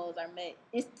 dreams, and goals are met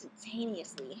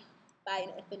instantaneously by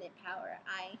an infinite power.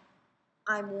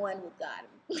 I'm one with God.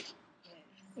 Yes.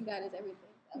 And God is everything.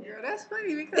 Girl, that's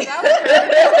funny because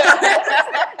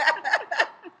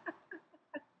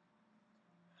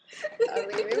I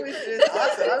mean, it was just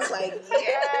awesome. I was like,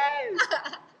 yes.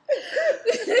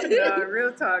 No,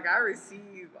 real talk. I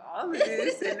receive all of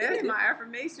this, and that's my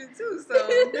affirmation too. So,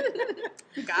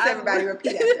 God, everybody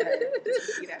repeat after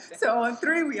her. So on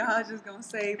 3, we all just gonna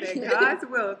say that God's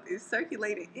wealth is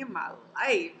circulating in my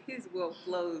life. His wealth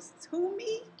flows to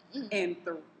me and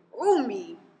through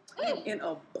me in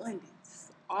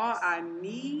abundance. All I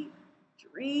need,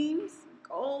 dreams,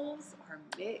 goals are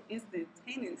met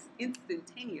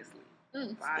instantaneously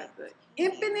by the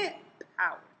infinite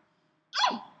power.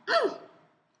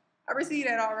 I receive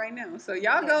that all right now. So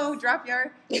y'all go drop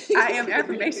your I am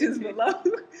affirmations below.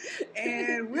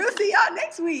 And we'll see y'all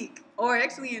next week. Or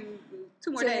actually in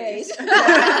 2 more days.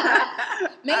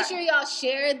 Make sure y'all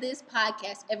share this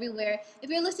podcast everywhere. If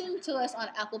you're listening to us on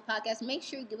Apple Podcasts, make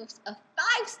sure you give us a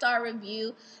 5-star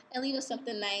review and leave us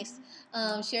something nice.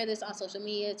 Share this on social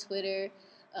media, Twitter,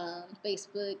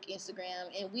 Facebook, Instagram,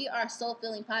 and we are Soul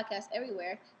Filling Podcast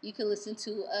everywhere. You can listen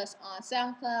to us on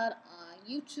SoundCloud, on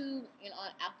YouTube, and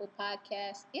on Apple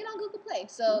Podcasts, and on Google Play.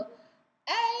 So,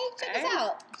 check us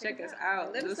out. Check us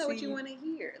out. Let us know what you want to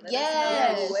hear. Let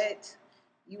us know what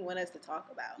you want us to talk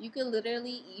about. You can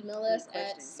literally email us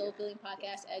at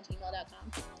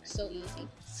soulfillingpodcast@gmail.com. So easy.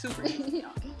 Super easy.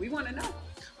 We want to know.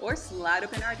 Or slide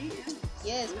up in our DMs.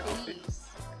 Yes, please.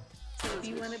 If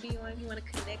you want to be on, you want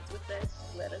to connect with us,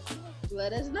 let us know.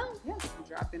 Let us know. Yeah.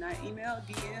 Drop in our email,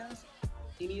 DMs,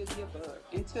 any of the above.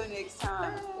 Until next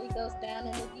time. We goes down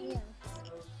in the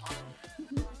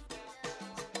DMs.